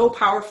so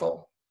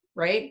powerful,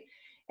 right?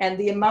 And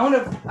the amount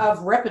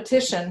of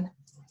repetition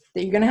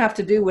that you're going to have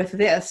to do with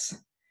this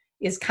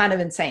is kind of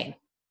insane.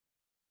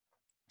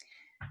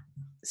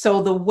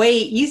 So the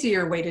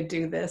easier way to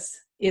do this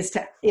is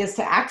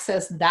to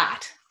access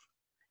that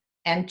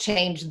and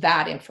change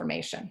that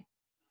information.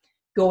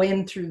 Go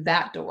in through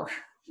that door,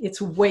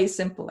 It's way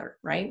simpler,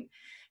 right?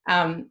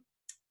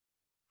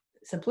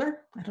 Simpler?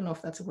 I don't know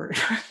if that's a word.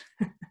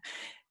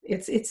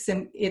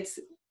 It's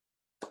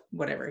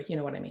whatever, you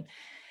know what I mean.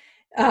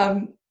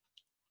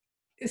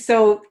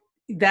 So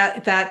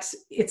that's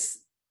it's,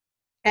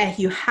 and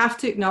you have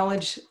to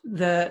acknowledge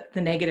the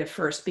negative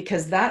first,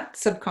 because that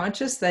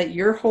subconscious, that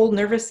your whole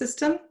nervous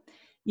system,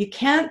 you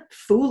can't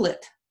fool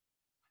it.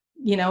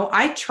 You know,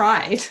 I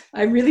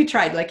really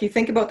tried. Like, you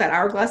think about that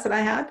hourglass that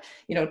I had,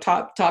 you know,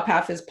 top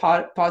half is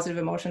positive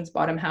emotions,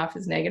 bottom half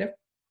is negative.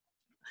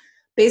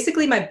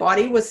 Basically, my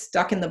body was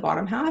stuck in the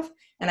bottom half,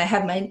 and I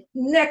had my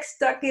neck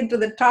stuck into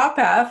the top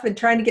half and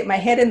trying to get my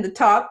head in the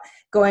top,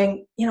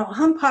 going, you know,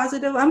 I'm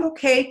positive, I'm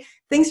okay,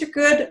 things are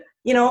good,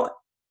 you know.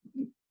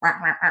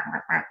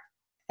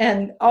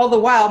 And all the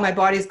while, my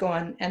body's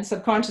going, and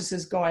subconscious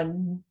is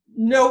going,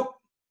 nope,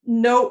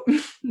 nope,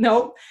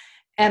 nope.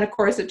 And of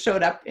course, it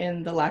showed up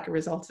in the lack of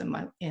results in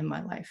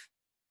my life.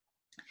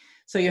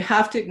 So you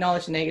have to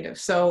acknowledge the negative.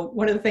 So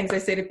one of the things I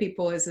say to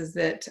people is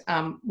that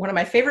one of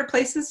my favorite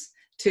places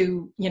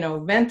to, you know,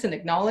 vent and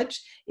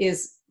acknowledge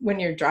is when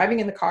you're driving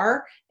in the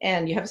car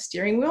and you have a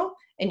steering wheel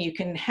and you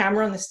can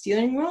hammer on the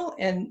steering wheel.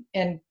 And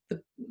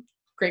the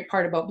great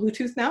part about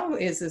Bluetooth now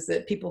is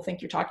that people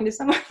think you're talking to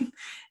someone,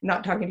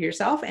 not talking to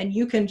yourself, and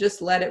you can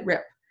just let it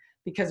rip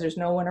because there's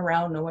no one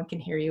around, no one can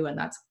hear you, and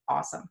that's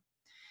awesome.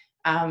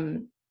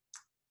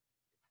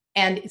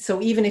 And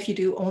so even if you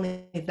do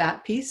only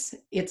that piece,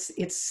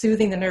 it's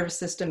soothing the nervous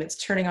system, it's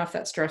turning off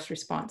that stress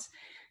response.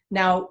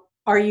 Now,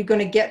 are you going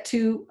to get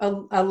to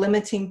a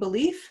limiting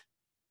belief?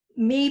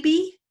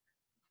 Maybe,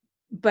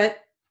 but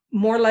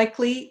more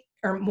likely,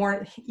 or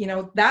more, you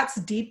know, that's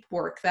deep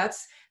work.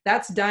 That's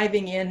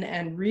diving in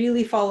and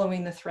really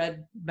following the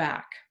thread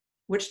back,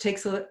 which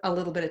takes a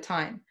little bit of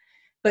time,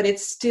 but it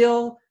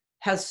still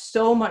has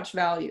so much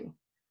value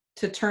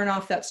to turn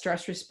off that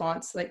stress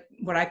response, like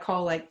what I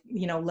call, like,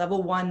 you know,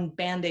 level 1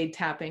 Band-Aid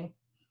tapping.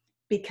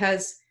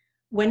 Because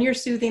when you're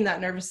soothing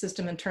that nervous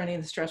system and turning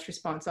the stress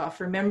response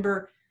off,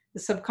 remember, the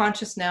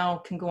subconscious now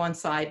can go on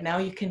side. Now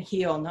you can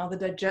heal. Now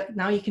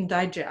you can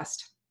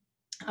digest.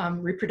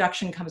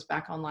 Reproduction comes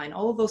back online.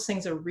 All of those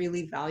things are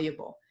really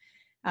valuable.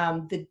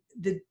 The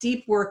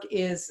deep work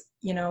is,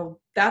 you know,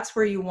 that's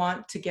where you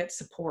want to get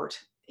support.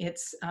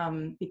 It's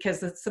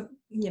because it's,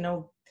 you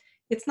know,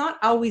 it's not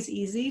always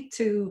easy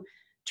to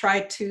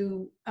try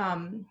to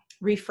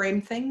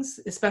reframe things,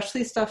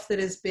 especially stuff that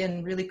has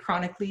been really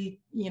chronically,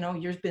 you know,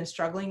 you've been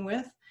struggling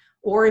with,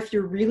 or if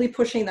you're really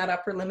pushing that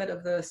upper limit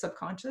of the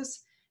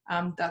subconscious,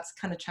 that's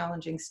kind of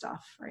challenging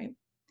stuff, right?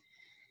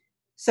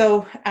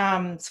 So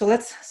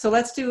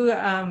let's do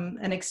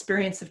an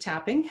experience of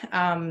tapping,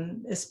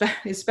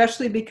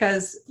 especially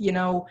because, you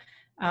know,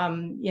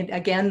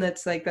 again,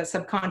 that's like the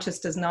subconscious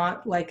does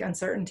not like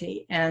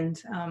uncertainty,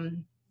 and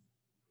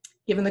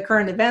given the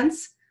current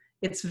events,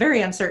 it's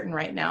very uncertain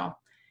right now.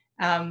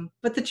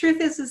 But the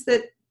truth is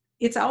that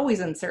it's always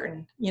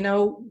uncertain. You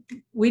know,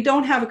 we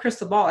don't have a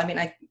crystal ball. I mean,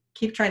 I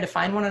keep trying to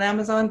find one on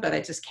Amazon, but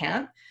I just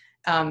can't.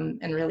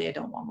 And really, I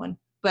don't want one.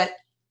 But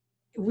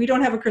we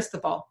don't have a crystal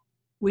ball.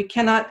 We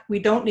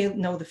don't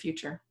know the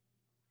future.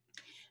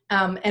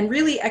 And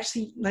really,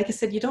 actually, like I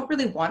said, you don't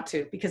really want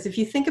to, because if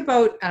you think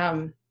about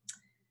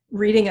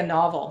reading a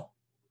novel,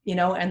 you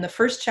know, and the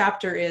first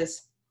chapter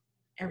is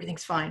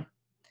everything's fine.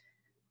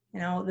 You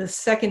know, the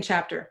second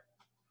chapter,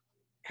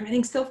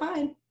 everything's still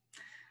fine.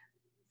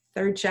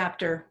 Third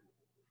chapter,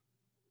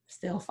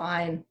 still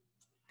fine.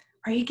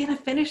 Are you going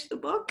to finish the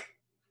book?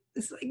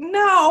 It's like,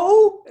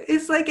 no.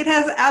 It's like it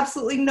has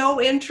absolutely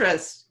no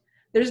interest.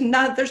 There's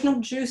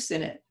no juice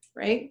in it,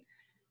 right?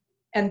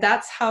 And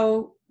that's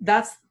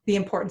the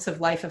importance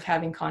of life, of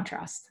having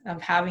contrast,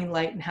 of having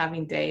light and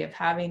having day, of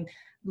having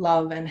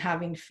love and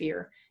having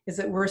fear, is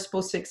that we're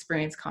supposed to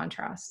experience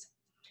contrast.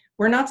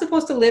 We're not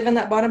supposed to live in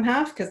that bottom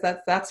half, because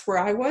that's where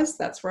I was.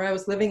 That's where I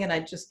was living, and I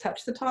just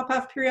touched the top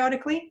half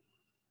periodically.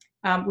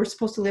 We're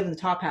supposed to live in the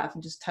top half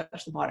and just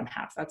touch the bottom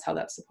half. That's how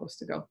that's supposed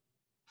to go.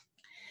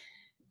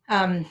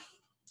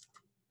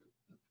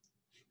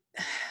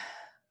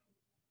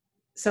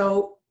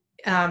 So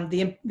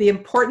the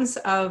importance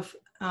of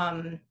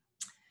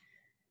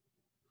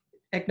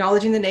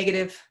acknowledging the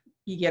negative,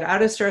 you get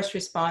out of stress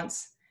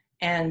response,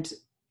 and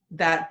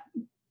that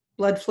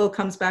blood flow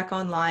comes back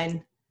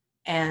online,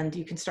 and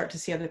you can start to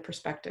see other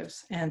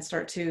perspectives and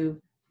start to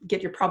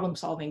get your problem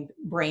solving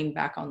brain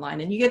back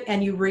online,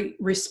 and you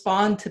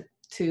respond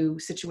to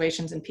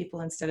situations and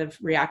people instead of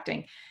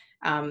reacting,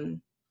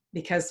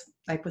 because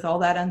like with all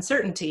that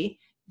uncertainty,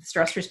 the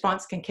stress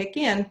response can kick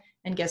in,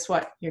 and guess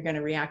what, you're going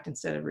to react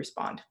instead of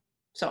respond.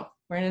 So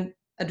we're going to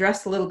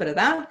address a little bit of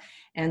that,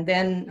 and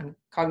then I'm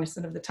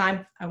cognizant of the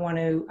time. I want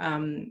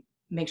to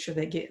make sure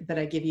that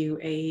I give you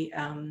a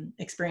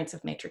experience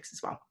of matrix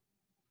as well.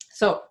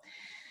 So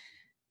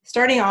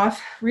starting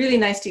off, really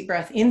nice deep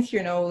breath in through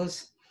your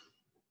nose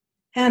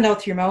and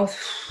out through your mouth.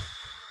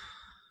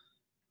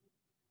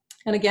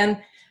 And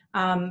again,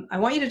 I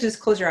want you to just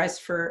close your eyes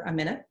for a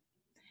minute,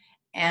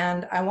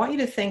 and I want you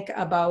to think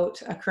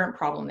about a current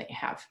problem that you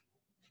have.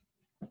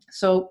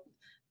 So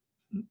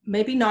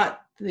maybe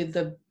not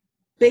the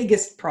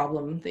biggest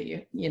problem that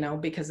you know,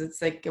 because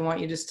it's like, I want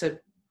you just to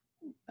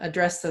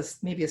address this,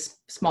 maybe a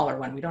smaller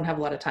one. We don't have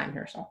a lot of time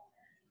here, so.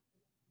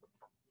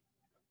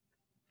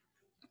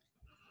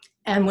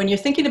 And when you're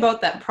thinking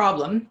about that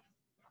problem,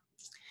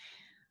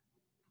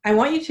 I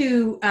want you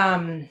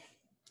to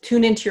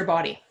tune into your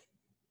body.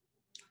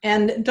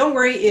 And don't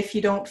worry if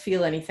you don't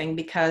feel anything,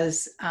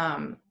 because,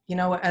 you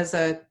know, as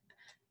a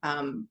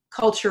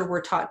culture,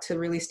 we're taught to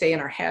really stay in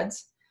our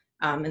heads,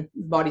 and the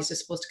body's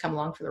just supposed to come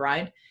along for the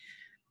ride.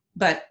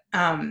 But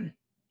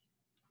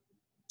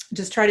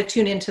just try to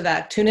tune into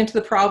that, tune into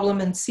the problem,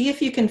 and see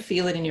if you can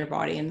feel it in your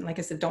body. And like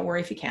I said, don't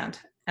worry if you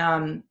can't.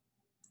 And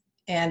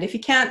if you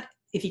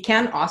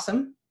can,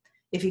 awesome.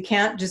 If you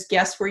can't, just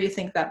guess where you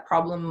think that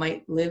problem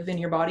might live in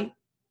your body.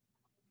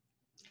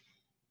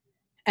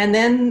 And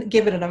then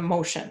give it an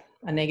emotion,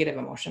 a negative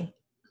emotion,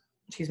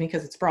 excuse me,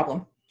 because it's a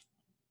problem.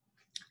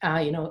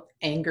 You know,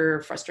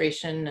 anger,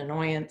 frustration,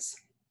 annoyance,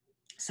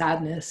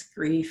 sadness,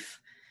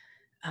 grief,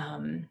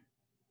 and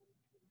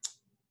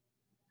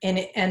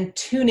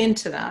tune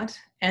into that.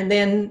 And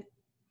then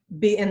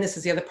and this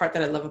is the other part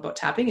that I love about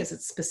tapping, is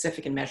it's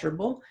specific and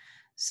measurable.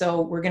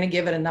 So we're going to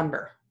give it a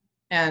number.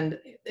 And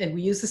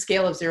we use the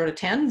scale of 0 to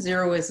 10.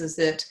 0 is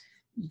that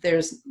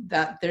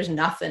there's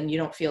nothing, you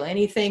don't feel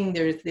anything,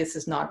 this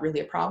is not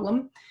really a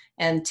problem.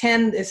 And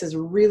 10, this is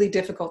really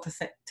difficult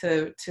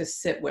to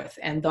sit with,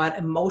 and that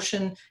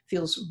emotion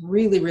feels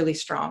really, really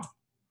strong,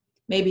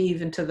 maybe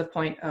even to the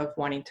point of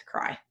wanting to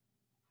cry.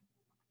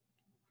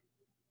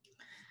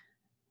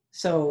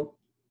 So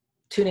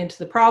tune into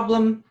the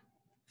problem,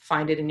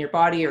 find it in your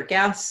body or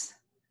guess,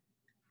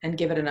 and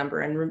give it a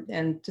number,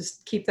 and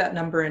just keep that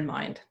number in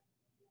mind.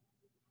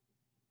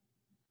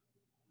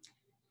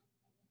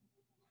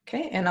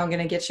 Okay, and I'm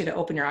going to get you to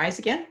open your eyes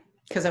again,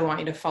 because I want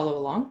you to follow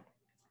along.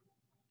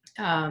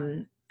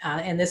 And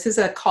this is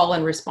a call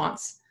and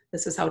response.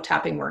 This is how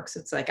tapping works.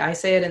 It's like I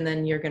say it, and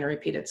then you're going to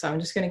repeat it. So I'm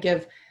just going to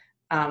give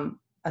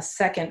a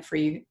second for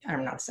you, or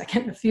not a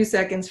second, a few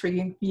seconds for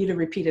you to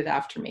repeat it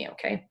after me,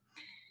 okay?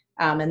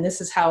 And this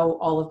is how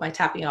all of my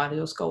tapping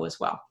audios go as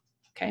well,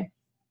 okay?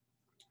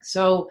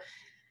 So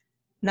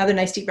another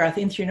nice deep breath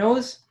in through your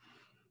nose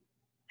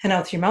and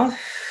out through your mouth.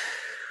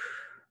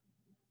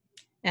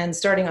 And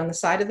starting on the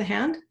side of the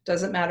hand,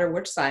 doesn't matter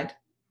which side.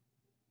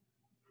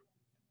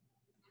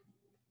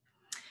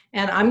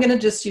 And I'm going to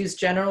just use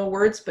general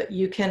words, but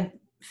you can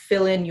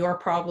fill in your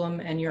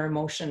problem and your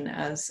emotion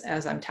as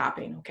I'm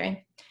tapping,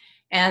 okay?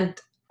 And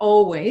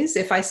always,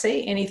 if I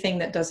say anything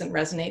that doesn't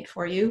resonate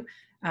for you,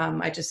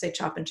 I just say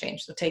chop and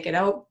change. So take it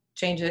out,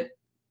 change it,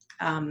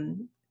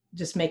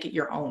 just make it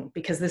your own,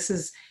 because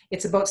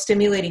it's about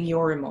stimulating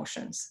your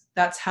emotions.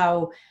 That's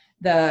how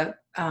the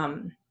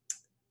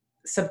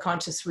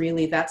subconscious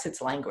really, that's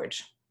its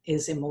language,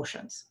 is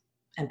emotions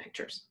and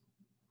pictures.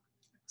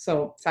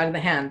 So side of the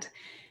hand,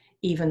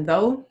 even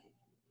though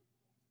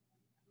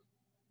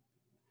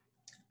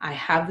I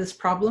have this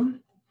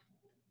problem,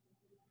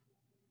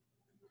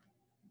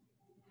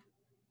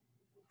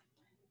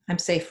 I'm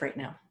safe right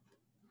now.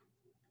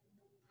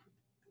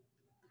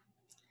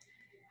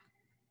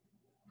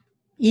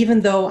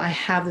 Even though I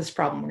have this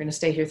problem, we're going to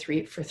stay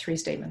here for three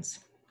statements.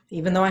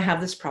 Even though I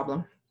have this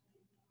problem,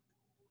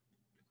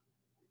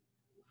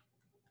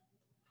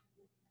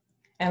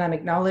 and I'm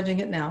acknowledging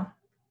it now,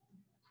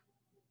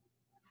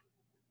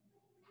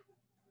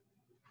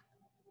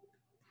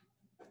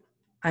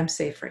 I'm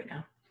safe right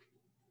now.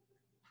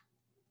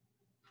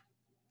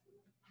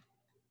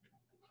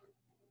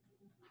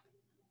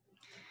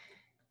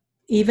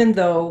 Even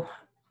though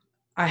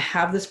I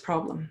have this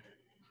problem,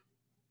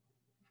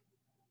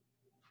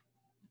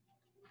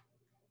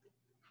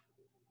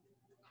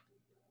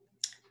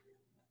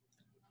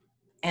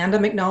 and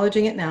I'm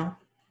acknowledging it now,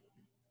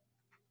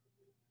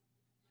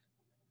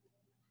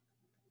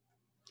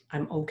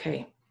 I'm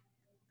okay.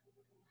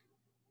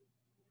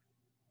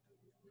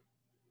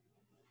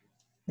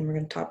 Then we're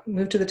going to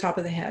move to the top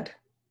of the head.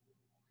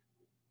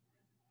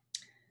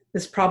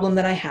 This problem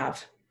that I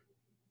have,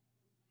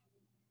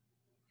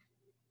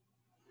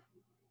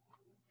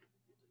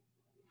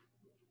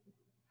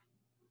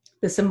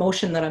 this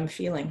emotion that I'm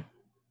feeling,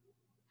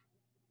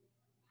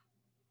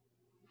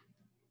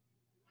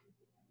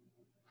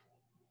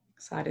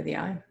 side of the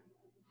eye.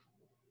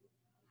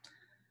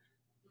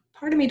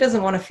 Part of me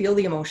doesn't want to feel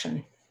the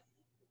emotion.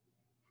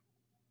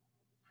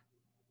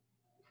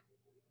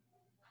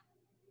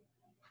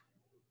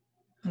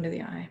 Under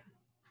the eye.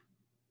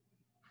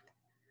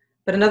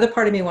 But another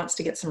part of me wants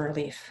to get some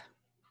relief.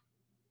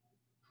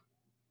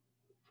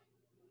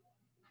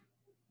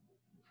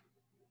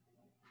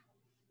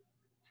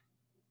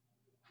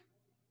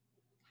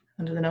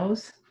 Under the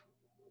nose.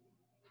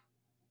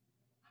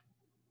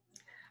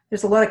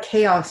 There's a lot of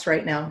chaos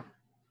right now.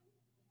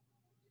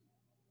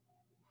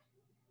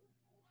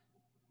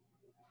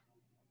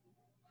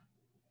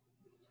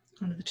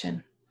 Under the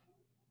chin.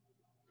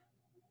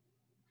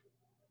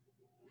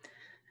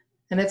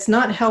 And it's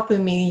not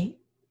helping me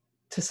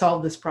to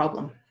solve this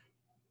problem.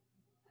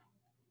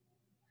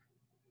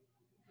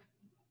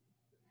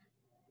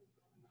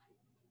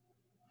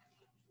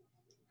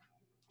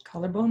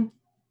 collarbone.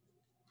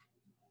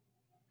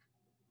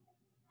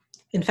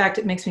 In fact,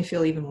 it makes me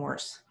feel even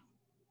worse.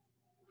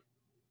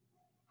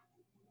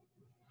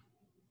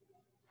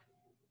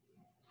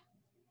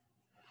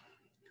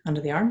 Under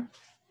the arm.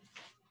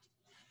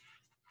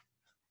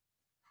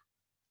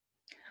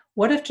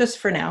 What if just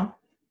for now,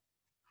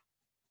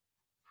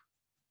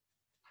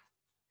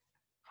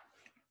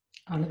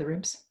 onto the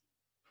ribs,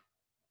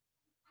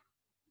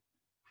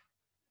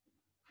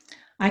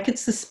 I could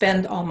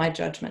suspend all my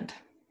judgment.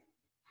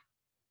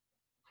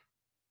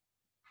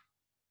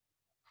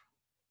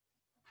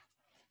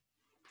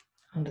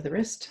 Onto the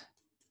wrist.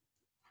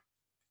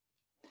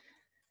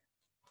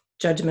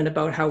 Judgment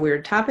about how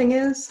weird tapping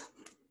is.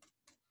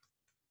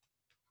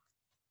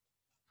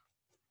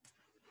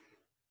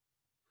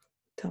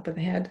 Top of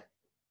the head.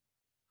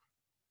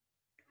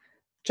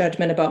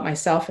 Judgment about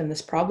myself and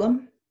this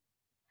problem.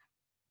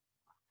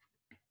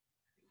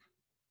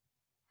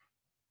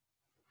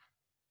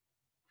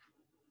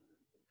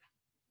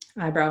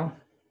 Eyebrow.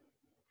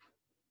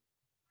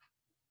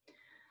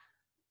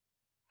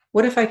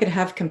 What if I could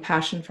have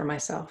compassion for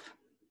myself?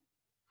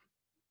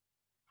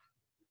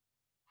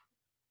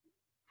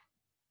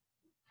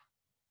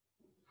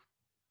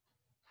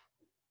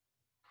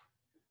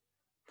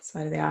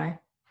 Side of the eye.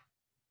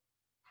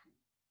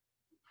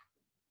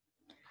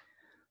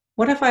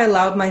 What if I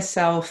allowed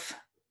myself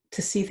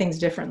to see things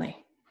differently?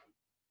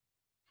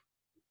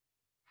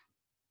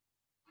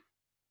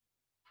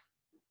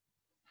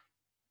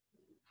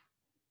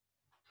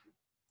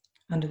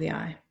 Under the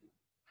eye.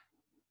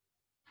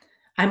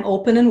 I'm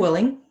open and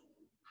willing.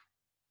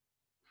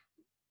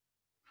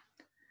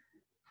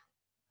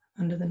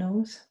 Under the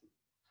nose.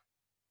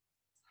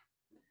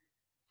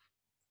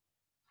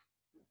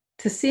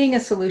 To seeing a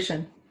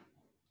solution.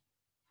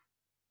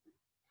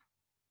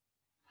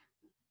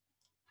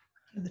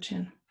 Under the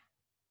chin.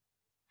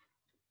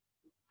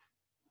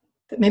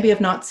 That maybe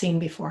I've not seen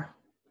before.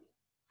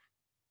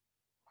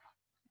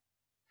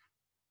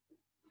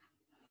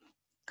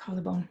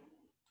 Collarbone.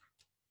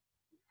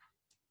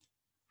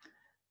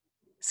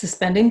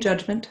 Suspending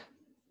judgment.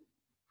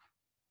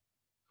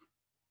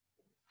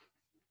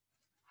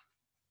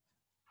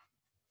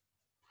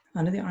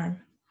 Under the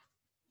arm.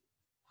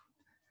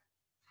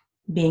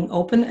 Being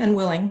open and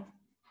willing.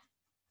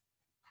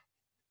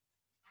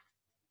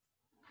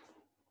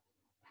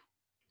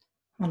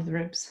 Under the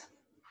ribs.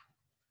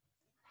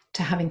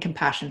 To having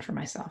compassion for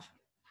myself.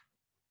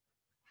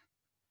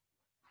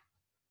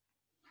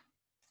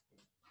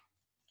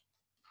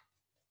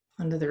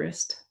 Under the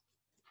wrist.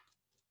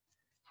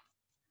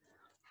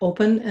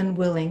 Open and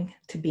willing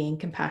to being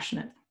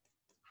compassionate.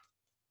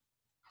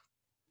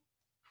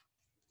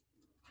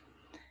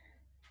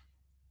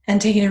 And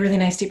taking a really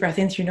nice deep breath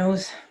in through your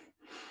nose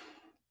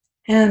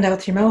and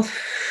out through your mouth.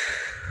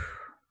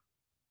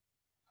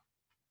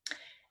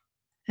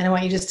 And I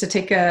want you just to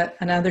take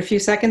another few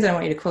seconds. I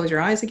want you to close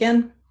your eyes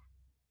again.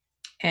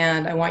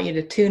 And I want you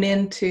to tune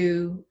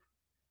into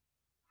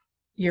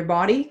your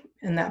body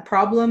and that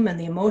problem and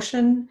the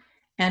emotion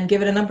and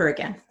give it a number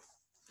again.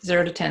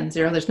 0 to 10.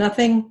 0, there's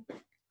nothing.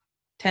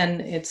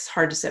 10, it's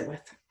hard to sit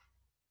with.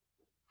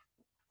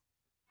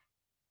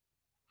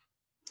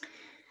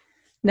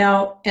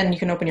 Now, and you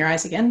can open your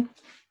eyes again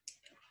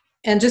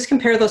and just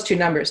compare those two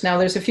numbers. Now,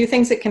 there's a few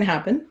things that can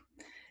happen.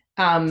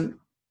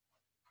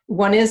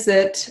 One is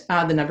that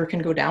the number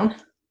can go down.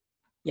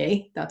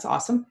 Yay, that's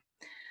awesome.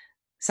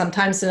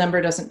 Sometimes the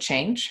number doesn't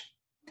change.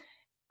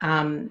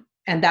 And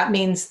that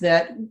means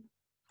that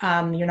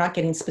you're not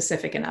getting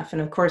specific enough.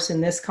 And of course, in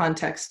this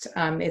context,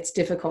 it's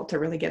difficult to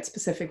really get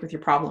specific with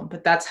your problem,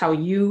 but that's how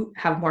you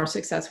have more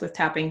success with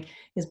tapping,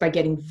 is by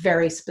getting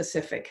very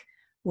specific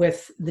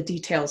with the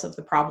details of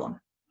the problem.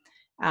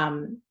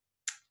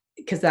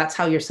 Because that's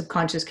how your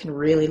subconscious can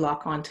really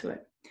lock onto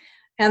it.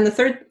 And the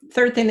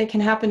third thing that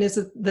can happen is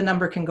that the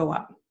number can go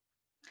up.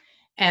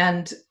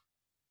 And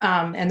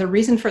the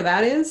reason for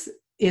that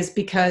is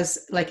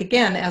because, like,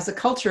 again, as a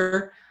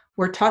culture,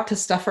 we're taught to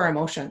stuff our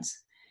emotions.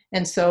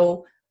 And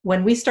so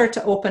when we start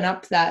to open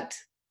up that,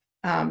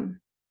 open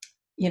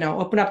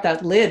up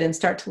that lid and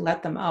start to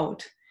let them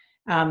out,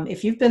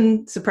 if you've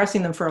been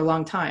suppressing them for a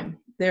long time,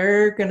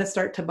 they're going to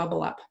start to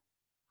bubble up.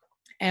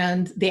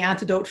 And the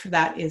antidote for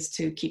that is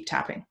to keep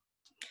tapping.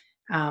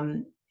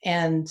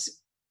 And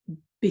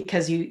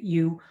because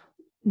you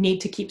need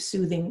to keep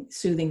soothing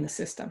the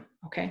system,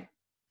 okay?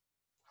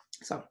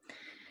 So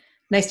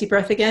nice deep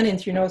breath again, in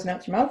through your nose and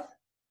out through your mouth.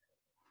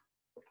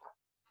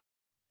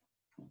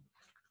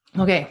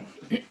 Okay,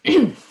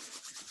 I'm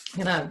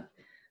gonna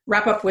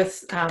wrap up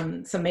with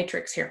some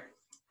matrix here.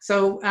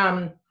 So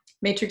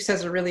matrix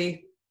has a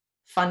really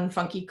fun,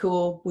 funky,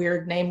 cool,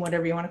 weird name,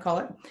 whatever you want to call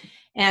it.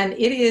 And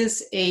it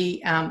is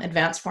a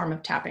advanced form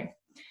of tapping.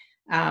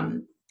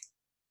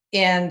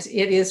 And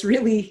it is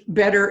really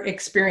better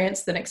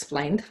experienced than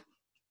explained.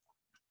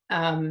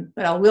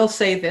 But I will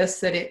say this,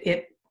 that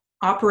it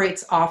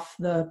operates off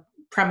the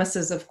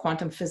premises of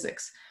quantum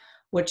physics,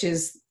 which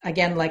is,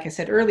 again, like I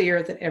said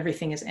earlier, that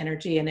everything is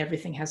energy and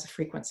everything has a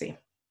frequency.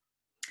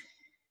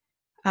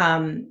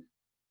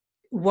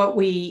 What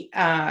we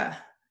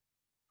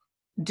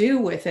do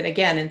with it,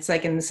 again, it's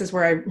like, and this is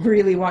where I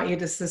really want you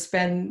to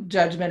suspend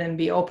judgment and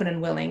be open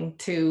and willing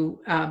to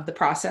the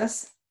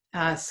process,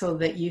 so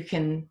that you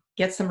can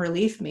get some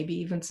relief, maybe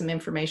even some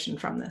information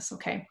from this.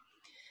 Okay.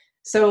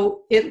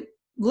 So it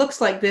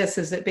looks like this,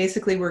 is that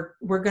basically we're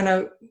going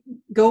to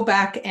go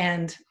back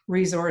and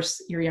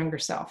resource your younger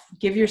self,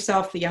 give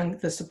yourself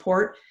the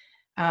support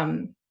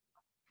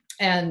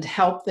and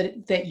help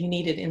that you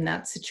needed in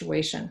that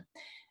situation.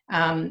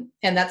 And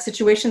that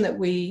situation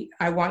that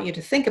I want you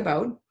to think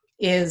about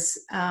is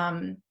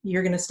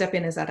you're going to step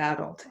in as that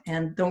adult.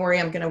 And don't worry,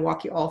 I'm going to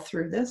walk you all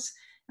through this.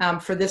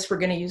 For this, we're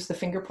going to use the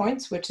finger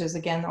points, which is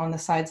again on the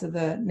sides of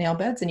the nail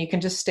beds. And you can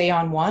just stay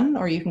on one,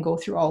 or you can go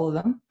through all of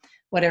them,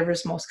 whatever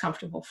is most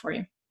comfortable for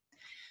you.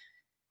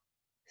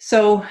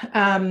 So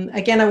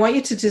again, I want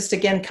you to just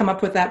again come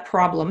up with that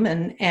problem,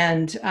 and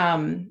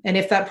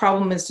if that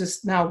problem is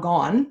just now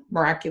gone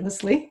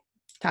miraculously,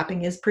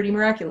 tapping is pretty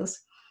miraculous.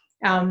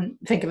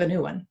 Think of a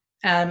new one,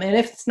 and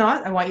if it's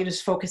not, I want you to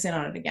just focus in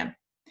on it again.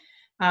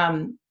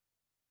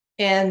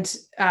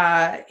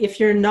 If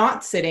you're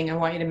not sitting, I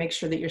want you to make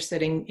sure that you're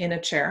sitting in a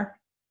chair,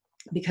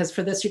 because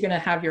for this you're going to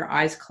have your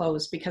eyes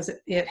closed, because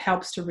it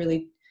helps to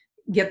really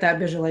get that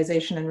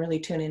visualization and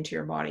really tune into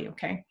your body.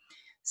 Okay.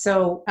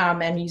 So,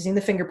 and using the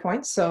finger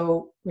points.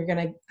 So we're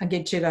going to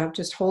get you to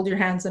just hold your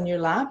hands on your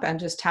lap and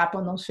just tap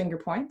on those finger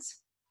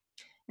points,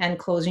 and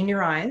closing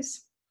your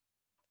eyes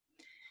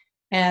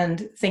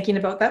and thinking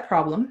about that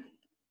problem,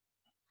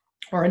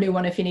 or a new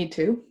one if you need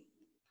to.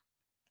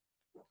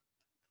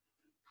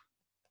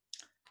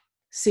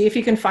 See if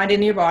you can find it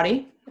in your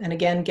body. And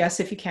again, guess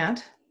if you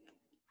can't.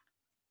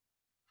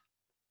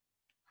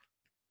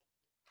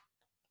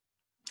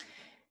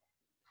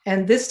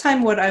 And this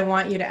time, what I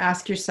want you to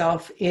ask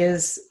yourself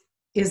is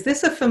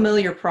this a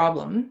familiar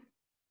problem?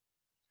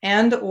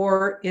 And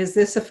or is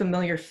this a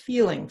familiar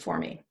feeling for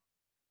me?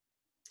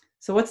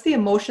 So what's the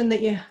emotion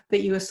that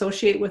you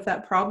associate with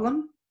that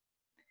problem?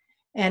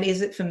 And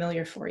is it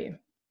familiar for you?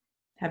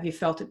 Have you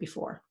felt it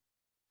before?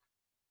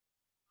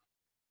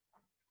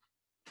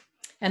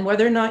 And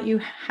whether or not you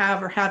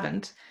have or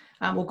haven't,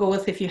 we'll go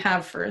with if you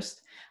have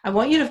first. I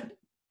want you to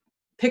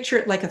picture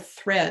it like a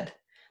thread,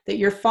 that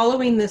you're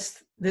following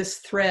this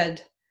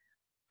thread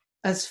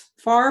as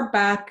far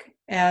back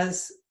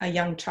as a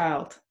young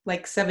child,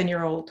 like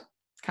 7-year-old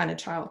kind of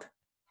child.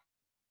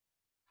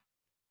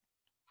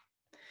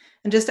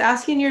 And just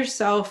asking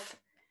yourself,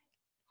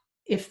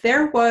 if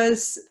there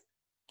was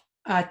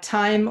a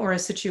time or a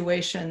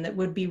situation that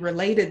would be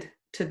related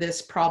to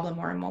this problem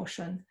or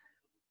emotion,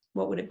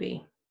 what would it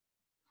be?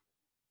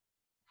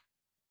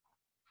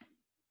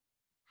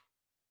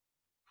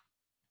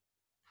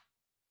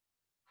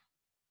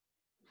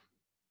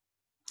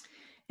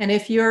 And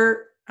if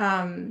you're,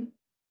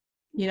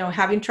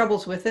 having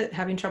troubles with it,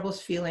 having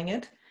troubles feeling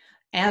it,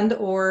 and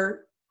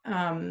or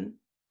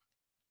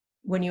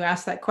when you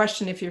ask that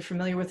question, if you're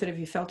familiar with it, if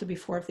you felt it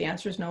before, if the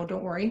answer is no,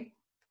 don't worry,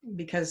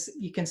 because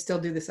you can still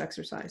do this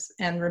exercise.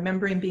 And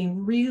remembering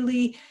being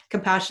really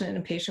compassionate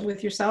and patient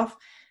with yourself,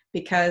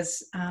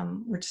 because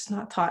we're just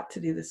not taught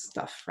to do this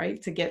stuff,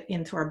 right? To get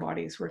into our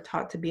bodies, we're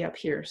taught to be up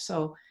here.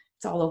 So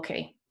it's all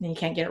okay, and you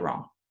can't get it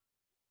wrong.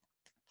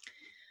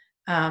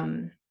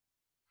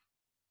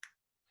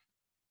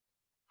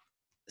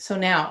 So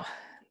now,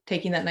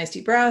 taking that nice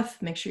deep breath,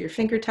 make sure you're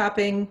finger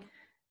tapping.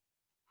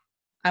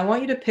 I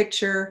want you to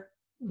picture,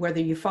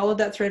 whether you followed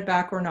that thread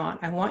back or not,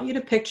 I want you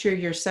to picture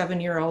your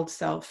 7-year-old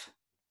self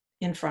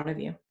in front of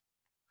you.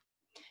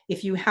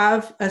 If you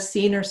have a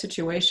scene or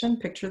situation,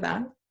 picture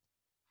that.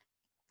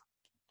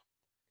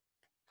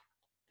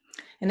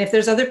 And if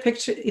there's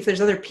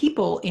other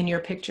people in your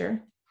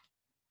picture,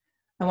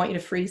 I want you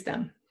to freeze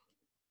them.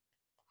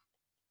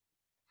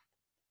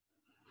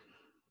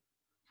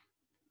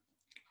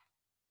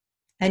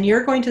 And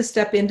you're going to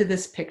step into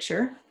this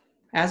picture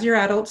as your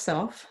adult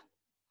self,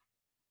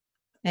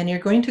 and you're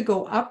going to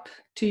go up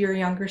to your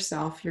younger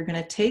self. You're going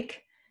to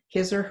take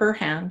his or her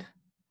hand.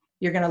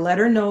 You're going to let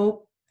her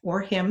know,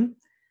 or him,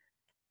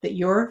 that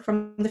you're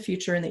from the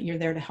future and that you're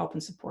there to help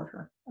and support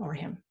her or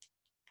him.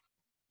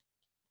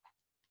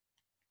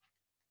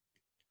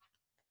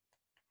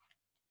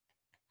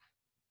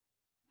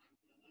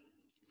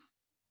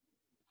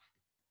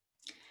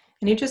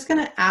 And you're just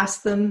going to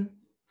ask them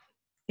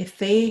if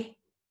they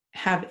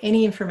have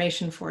any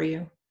information for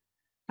you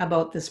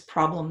about this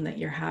problem that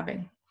you're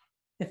having.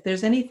 If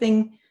there's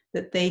anything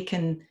that they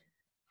can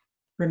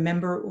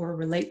remember or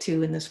relate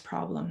to in this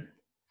problem.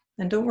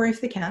 And don't worry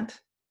if they can't.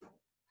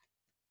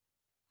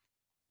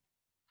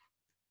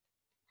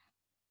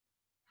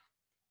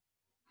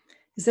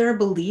 Is there a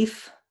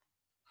belief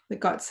that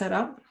got set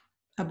up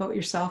about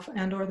yourself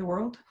and or the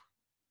world?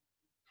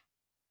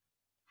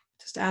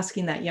 Just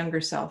asking that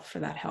younger self for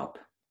that help.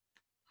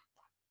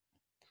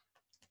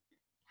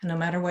 And no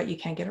matter what, you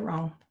can't get it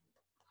wrong.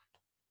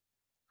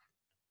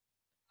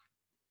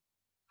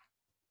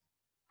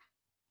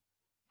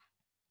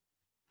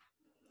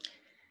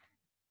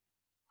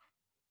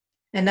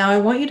 And now I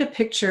want you to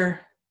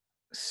picture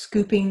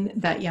scooping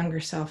that younger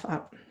self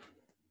up,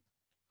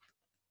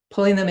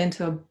 pulling them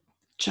into a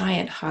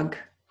giant hug,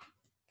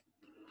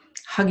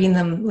 hugging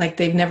them like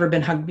they've never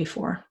been hugged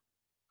before.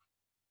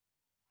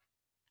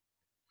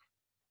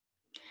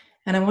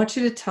 And I want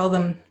you to tell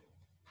them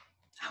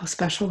how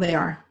special they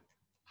are,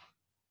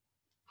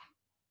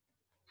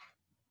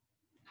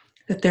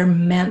 that they're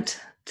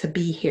meant to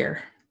be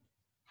here.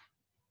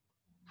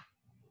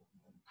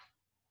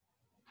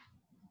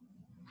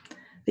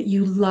 That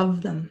you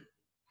love them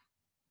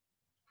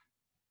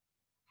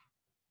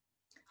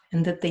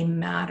and that they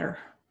matter.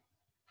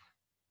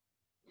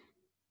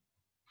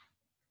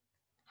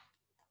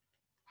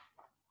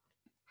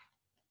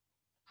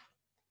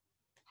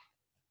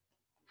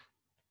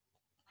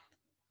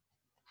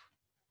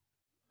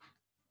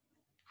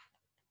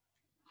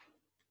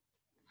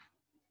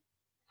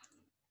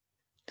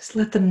 Just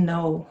let them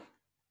know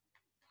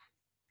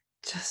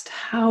just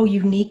how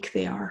unique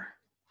they are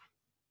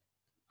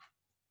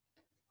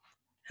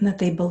and that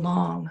they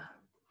belong.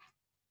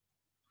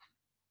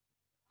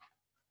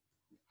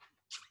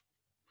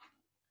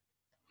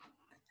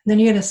 And then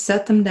you're going to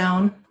set them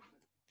down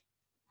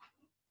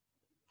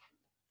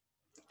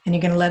and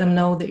you're going to let them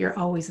know that you're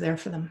always there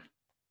for them.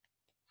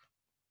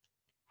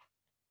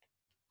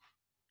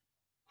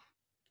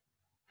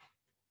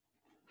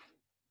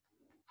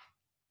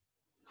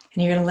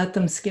 And you're going to let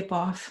them skip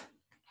off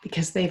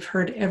because they've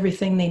heard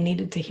everything they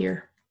needed to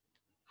hear.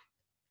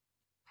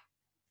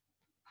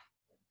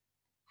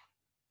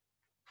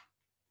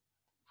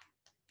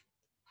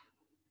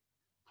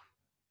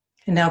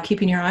 And now,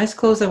 keeping your eyes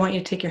closed, I want you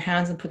to take your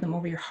hands and put them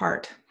over your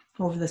heart,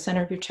 over the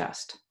center of your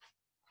chest.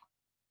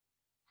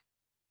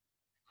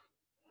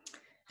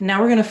 And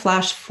now we're going to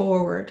flash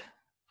forward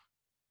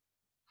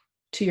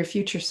to your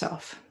future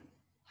self.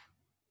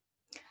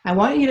 I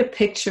want you to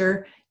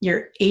picture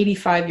your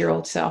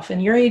 85-year-old self.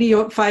 And your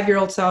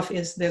 85-year-old self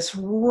is this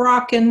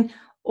rockin'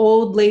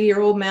 old lady or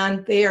old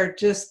man. They're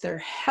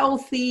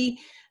healthy,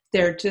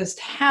 they're just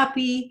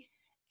happy,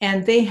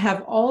 and they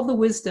have all the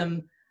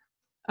wisdom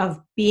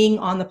of being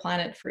on the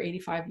planet for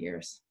 85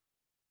 years.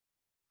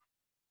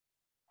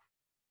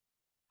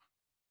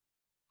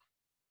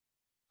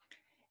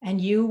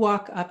 And you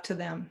walk up to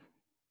them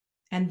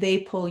and they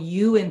pull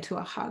you into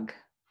a hug.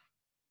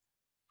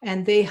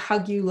 And they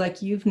hug you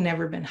like you've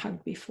never been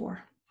hugged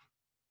before.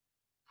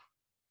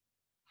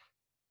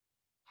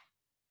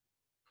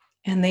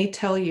 And they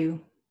tell you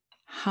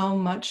how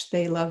much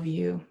they love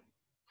you.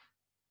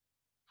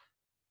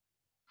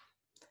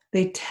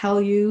 They tell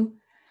you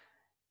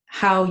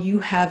how you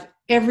have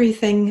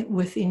everything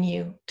within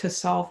you to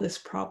solve this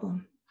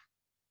problem.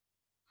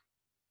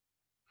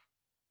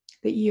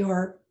 That you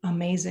are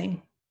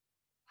amazing.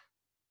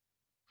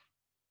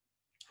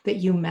 That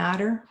you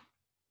matter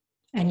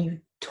and you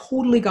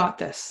totally got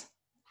this.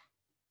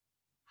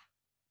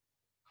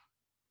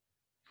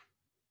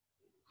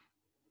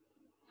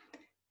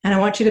 And I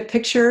want you to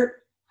picture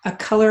a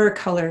color or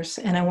colors,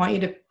 and I want you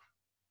to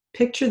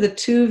picture the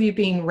two of you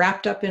being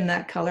wrapped up in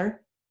that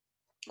color.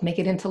 Make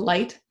it into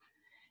light,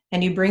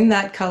 and you bring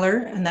that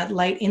color and that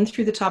light in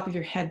through the top of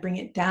your head, bring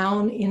it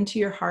down into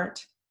your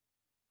heart.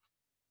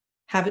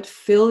 Have it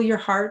fill your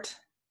heart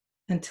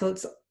until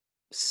it's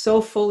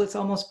so full it's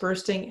almost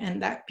bursting, and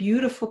that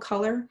beautiful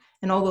color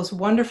and all those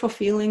wonderful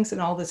feelings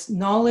and all this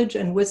knowledge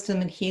and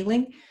wisdom and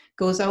healing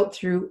goes out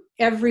through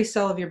every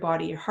cell of your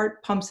body. Your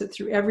heart pumps it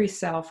through every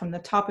cell, from the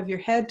top of your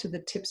head to the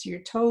tips of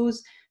your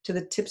toes to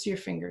the tips of your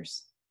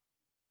fingers.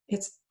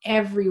 It's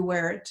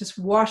everywhere. It just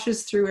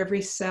washes through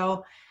every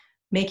cell,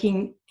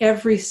 making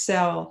every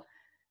cell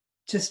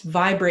just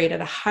vibrate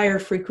at a higher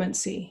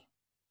frequency,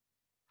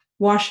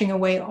 washing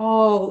away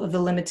all of the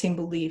limiting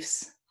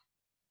beliefs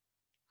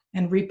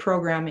and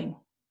reprogramming.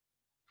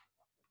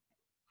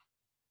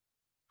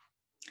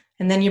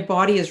 And then your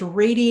body is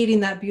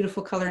radiating that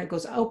beautiful color, and it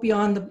goes out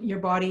beyond your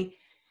body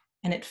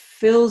and it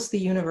fills the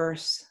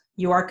universe.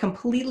 You are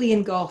completely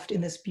engulfed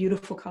in this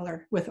beautiful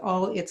color with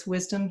all its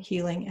wisdom,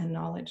 healing, and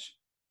knowledge.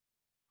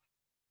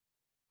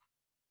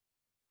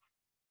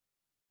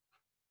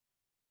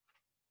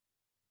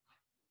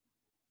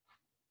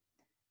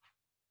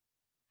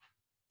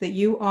 That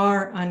you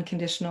are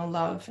unconditional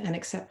love and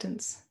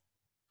acceptance.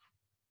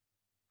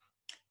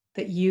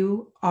 That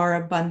you are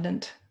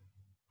abundant.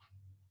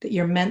 That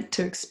you're meant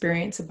to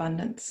experience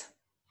abundance.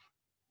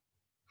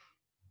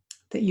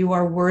 That you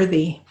are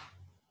worthy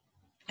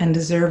and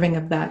deserving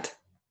of that.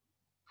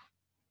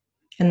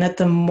 And that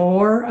the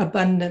more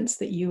abundance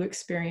that you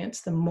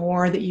experience, the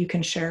more that you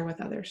can share with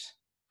others.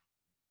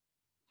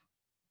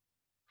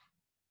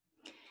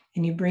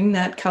 And you bring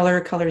that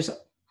colors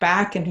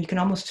back, and you can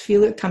almost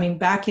feel it coming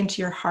back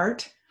into your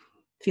heart,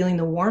 feeling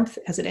the warmth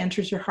as it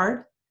enters your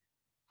heart.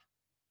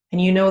 And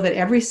you know that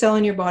every cell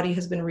in your body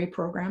has been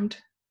reprogrammed,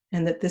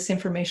 and that this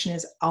information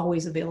is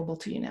always available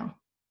to you now.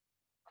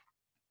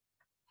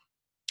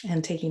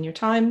 And taking your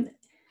time,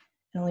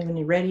 and only when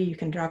you're ready, you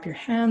can drop your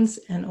hands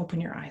and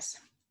open your eyes.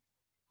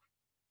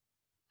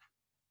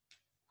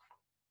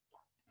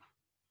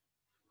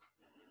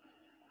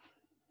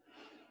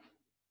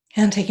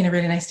 And taking a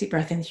really nice deep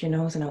breath in through your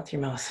nose and out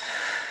through your mouth.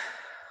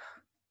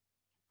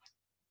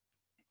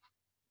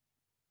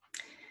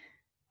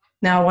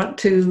 Now I want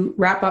to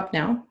wrap up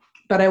now,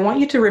 but I want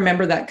you to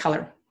remember that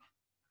color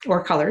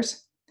or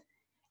colors.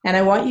 And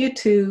I want you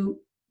to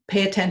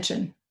pay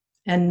attention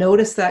and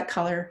notice that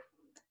color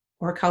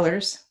or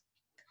colors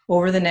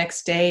over the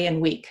next day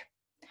and week.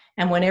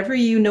 And whenever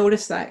you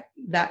notice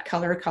that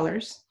color or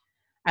colors,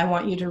 I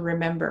want you to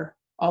remember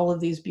all of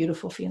these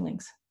beautiful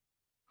feelings,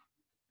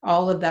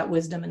 all of that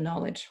wisdom and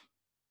knowledge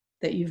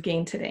that you've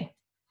gained today.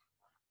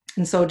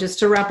 And so just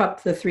to wrap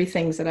up the 3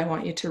 things that I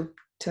want you to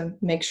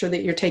make sure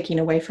that you're taking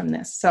away from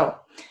this. So,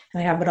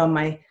 and I have it on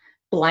my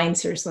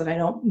blinds here so that I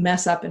don't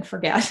mess up and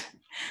forget.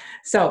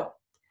 So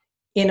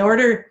in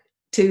order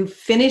to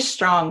finish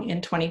strong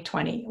in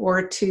 2020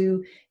 or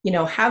to,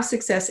 have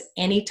success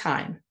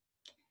anytime,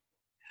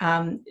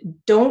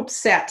 don't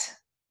set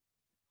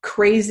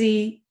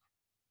crazy,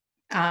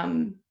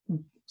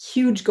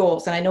 huge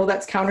goals. And I know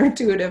that's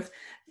counterintuitive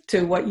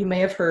to what you may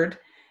have heard,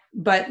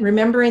 but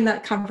remembering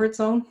that comfort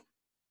zone,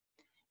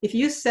 if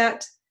you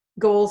set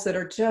goals that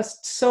are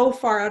just so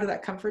far out of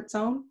that comfort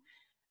zone,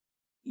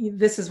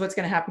 this is what's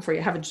going to happen for you.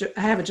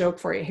 I have a joke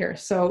for you here.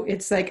 So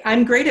it's like,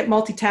 I'm great at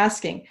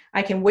multitasking.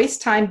 I can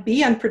waste time,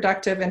 be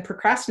unproductive, and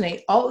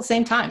procrastinate all at the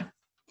same time.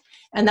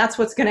 And that's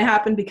what's going to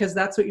happen because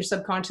that's what your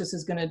subconscious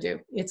is going to do.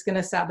 It's going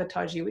to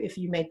sabotage you if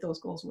you make those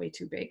goals way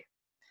too big.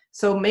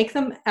 So make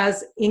them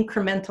as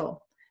incremental.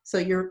 So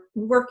you're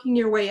working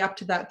your way up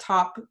to that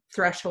top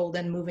threshold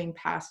and moving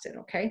past it,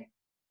 okay?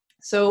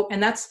 So,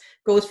 and that's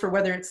goes for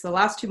whether it's the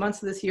last 2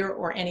 months of this year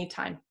or any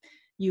time.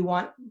 You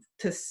want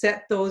to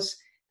set those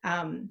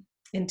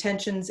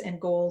intentions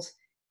and goals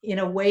in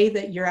a way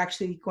that you're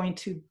actually going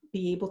to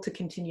be able to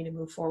continue to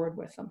move forward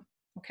with them,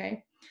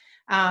 okay?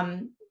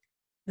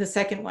 The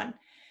second one,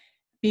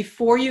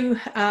 before you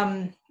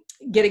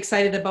get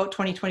excited about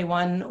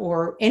 2021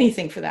 or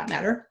anything for that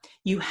matter,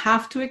 you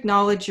have to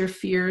acknowledge your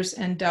fears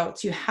and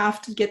doubts. You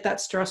have to get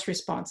that stress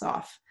response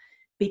off,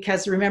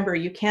 because remember,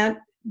 you can't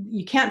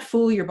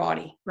fool your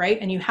body, right?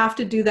 And you have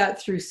to do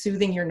that through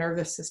soothing your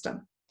nervous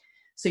system.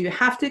 So you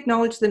have to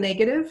acknowledge the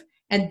negative,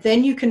 and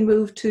then you can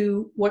move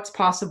to what's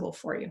possible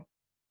for you.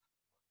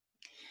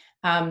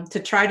 To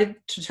try to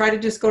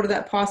just go to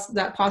that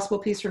possible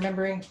piece,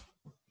 remembering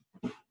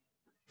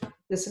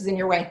this is in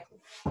your way.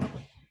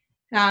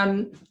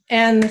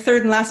 And the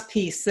third and last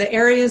piece, the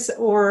areas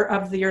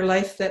of your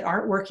life that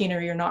aren't working or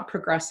you're not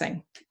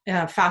progressing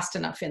fast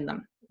enough in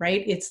them,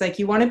 right? It's like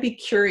you want to be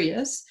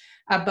curious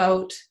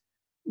about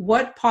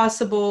what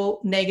possible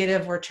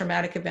negative or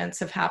traumatic events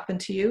have happened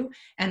to you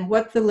and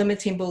what the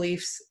limiting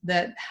beliefs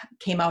that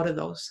came out of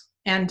those.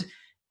 And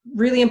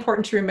really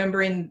important to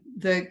remember in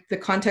the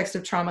context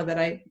of trauma that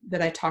I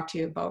talked to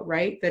you about,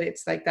 right? That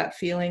it's like that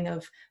feeling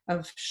of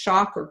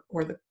shock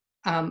or the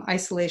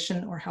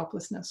isolation or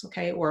helplessness,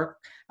 okay? Or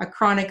a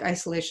chronic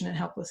isolation and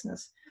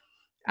helplessness.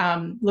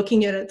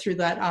 Looking at it through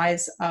that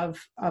eyes of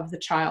the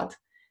child,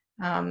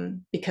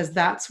 because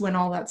that's when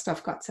all that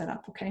stuff got set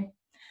up, okay?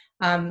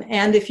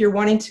 And if you're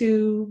wanting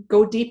to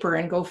go deeper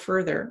and go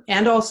further,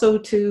 and also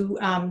to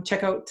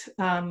check out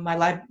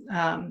my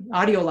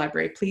audio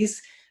library,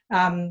 please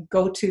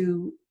go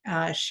to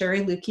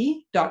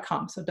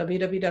SherryLukey.com. So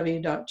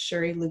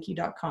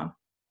www.SherryLukey.com.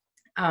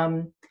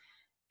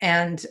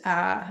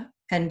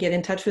 And get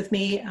in touch with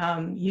me.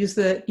 Use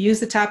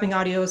the tapping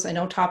audios. I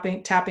know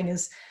tapping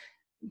is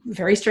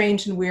very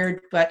strange and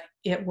weird, but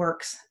it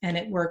works, and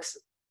it works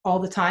all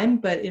the time,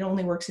 but it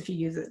only works if you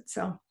use it.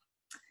 So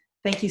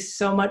thank you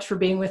so much for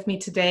being with me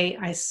today.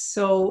 I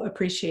so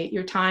appreciate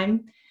your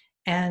time,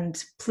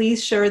 and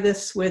please share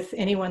this with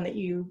anyone that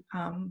you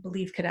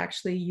believe could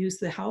actually use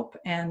the help,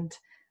 and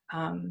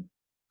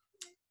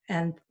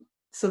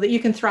so that you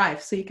can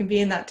thrive, so you can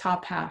be in that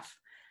top half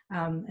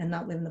and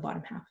not live in the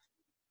bottom half.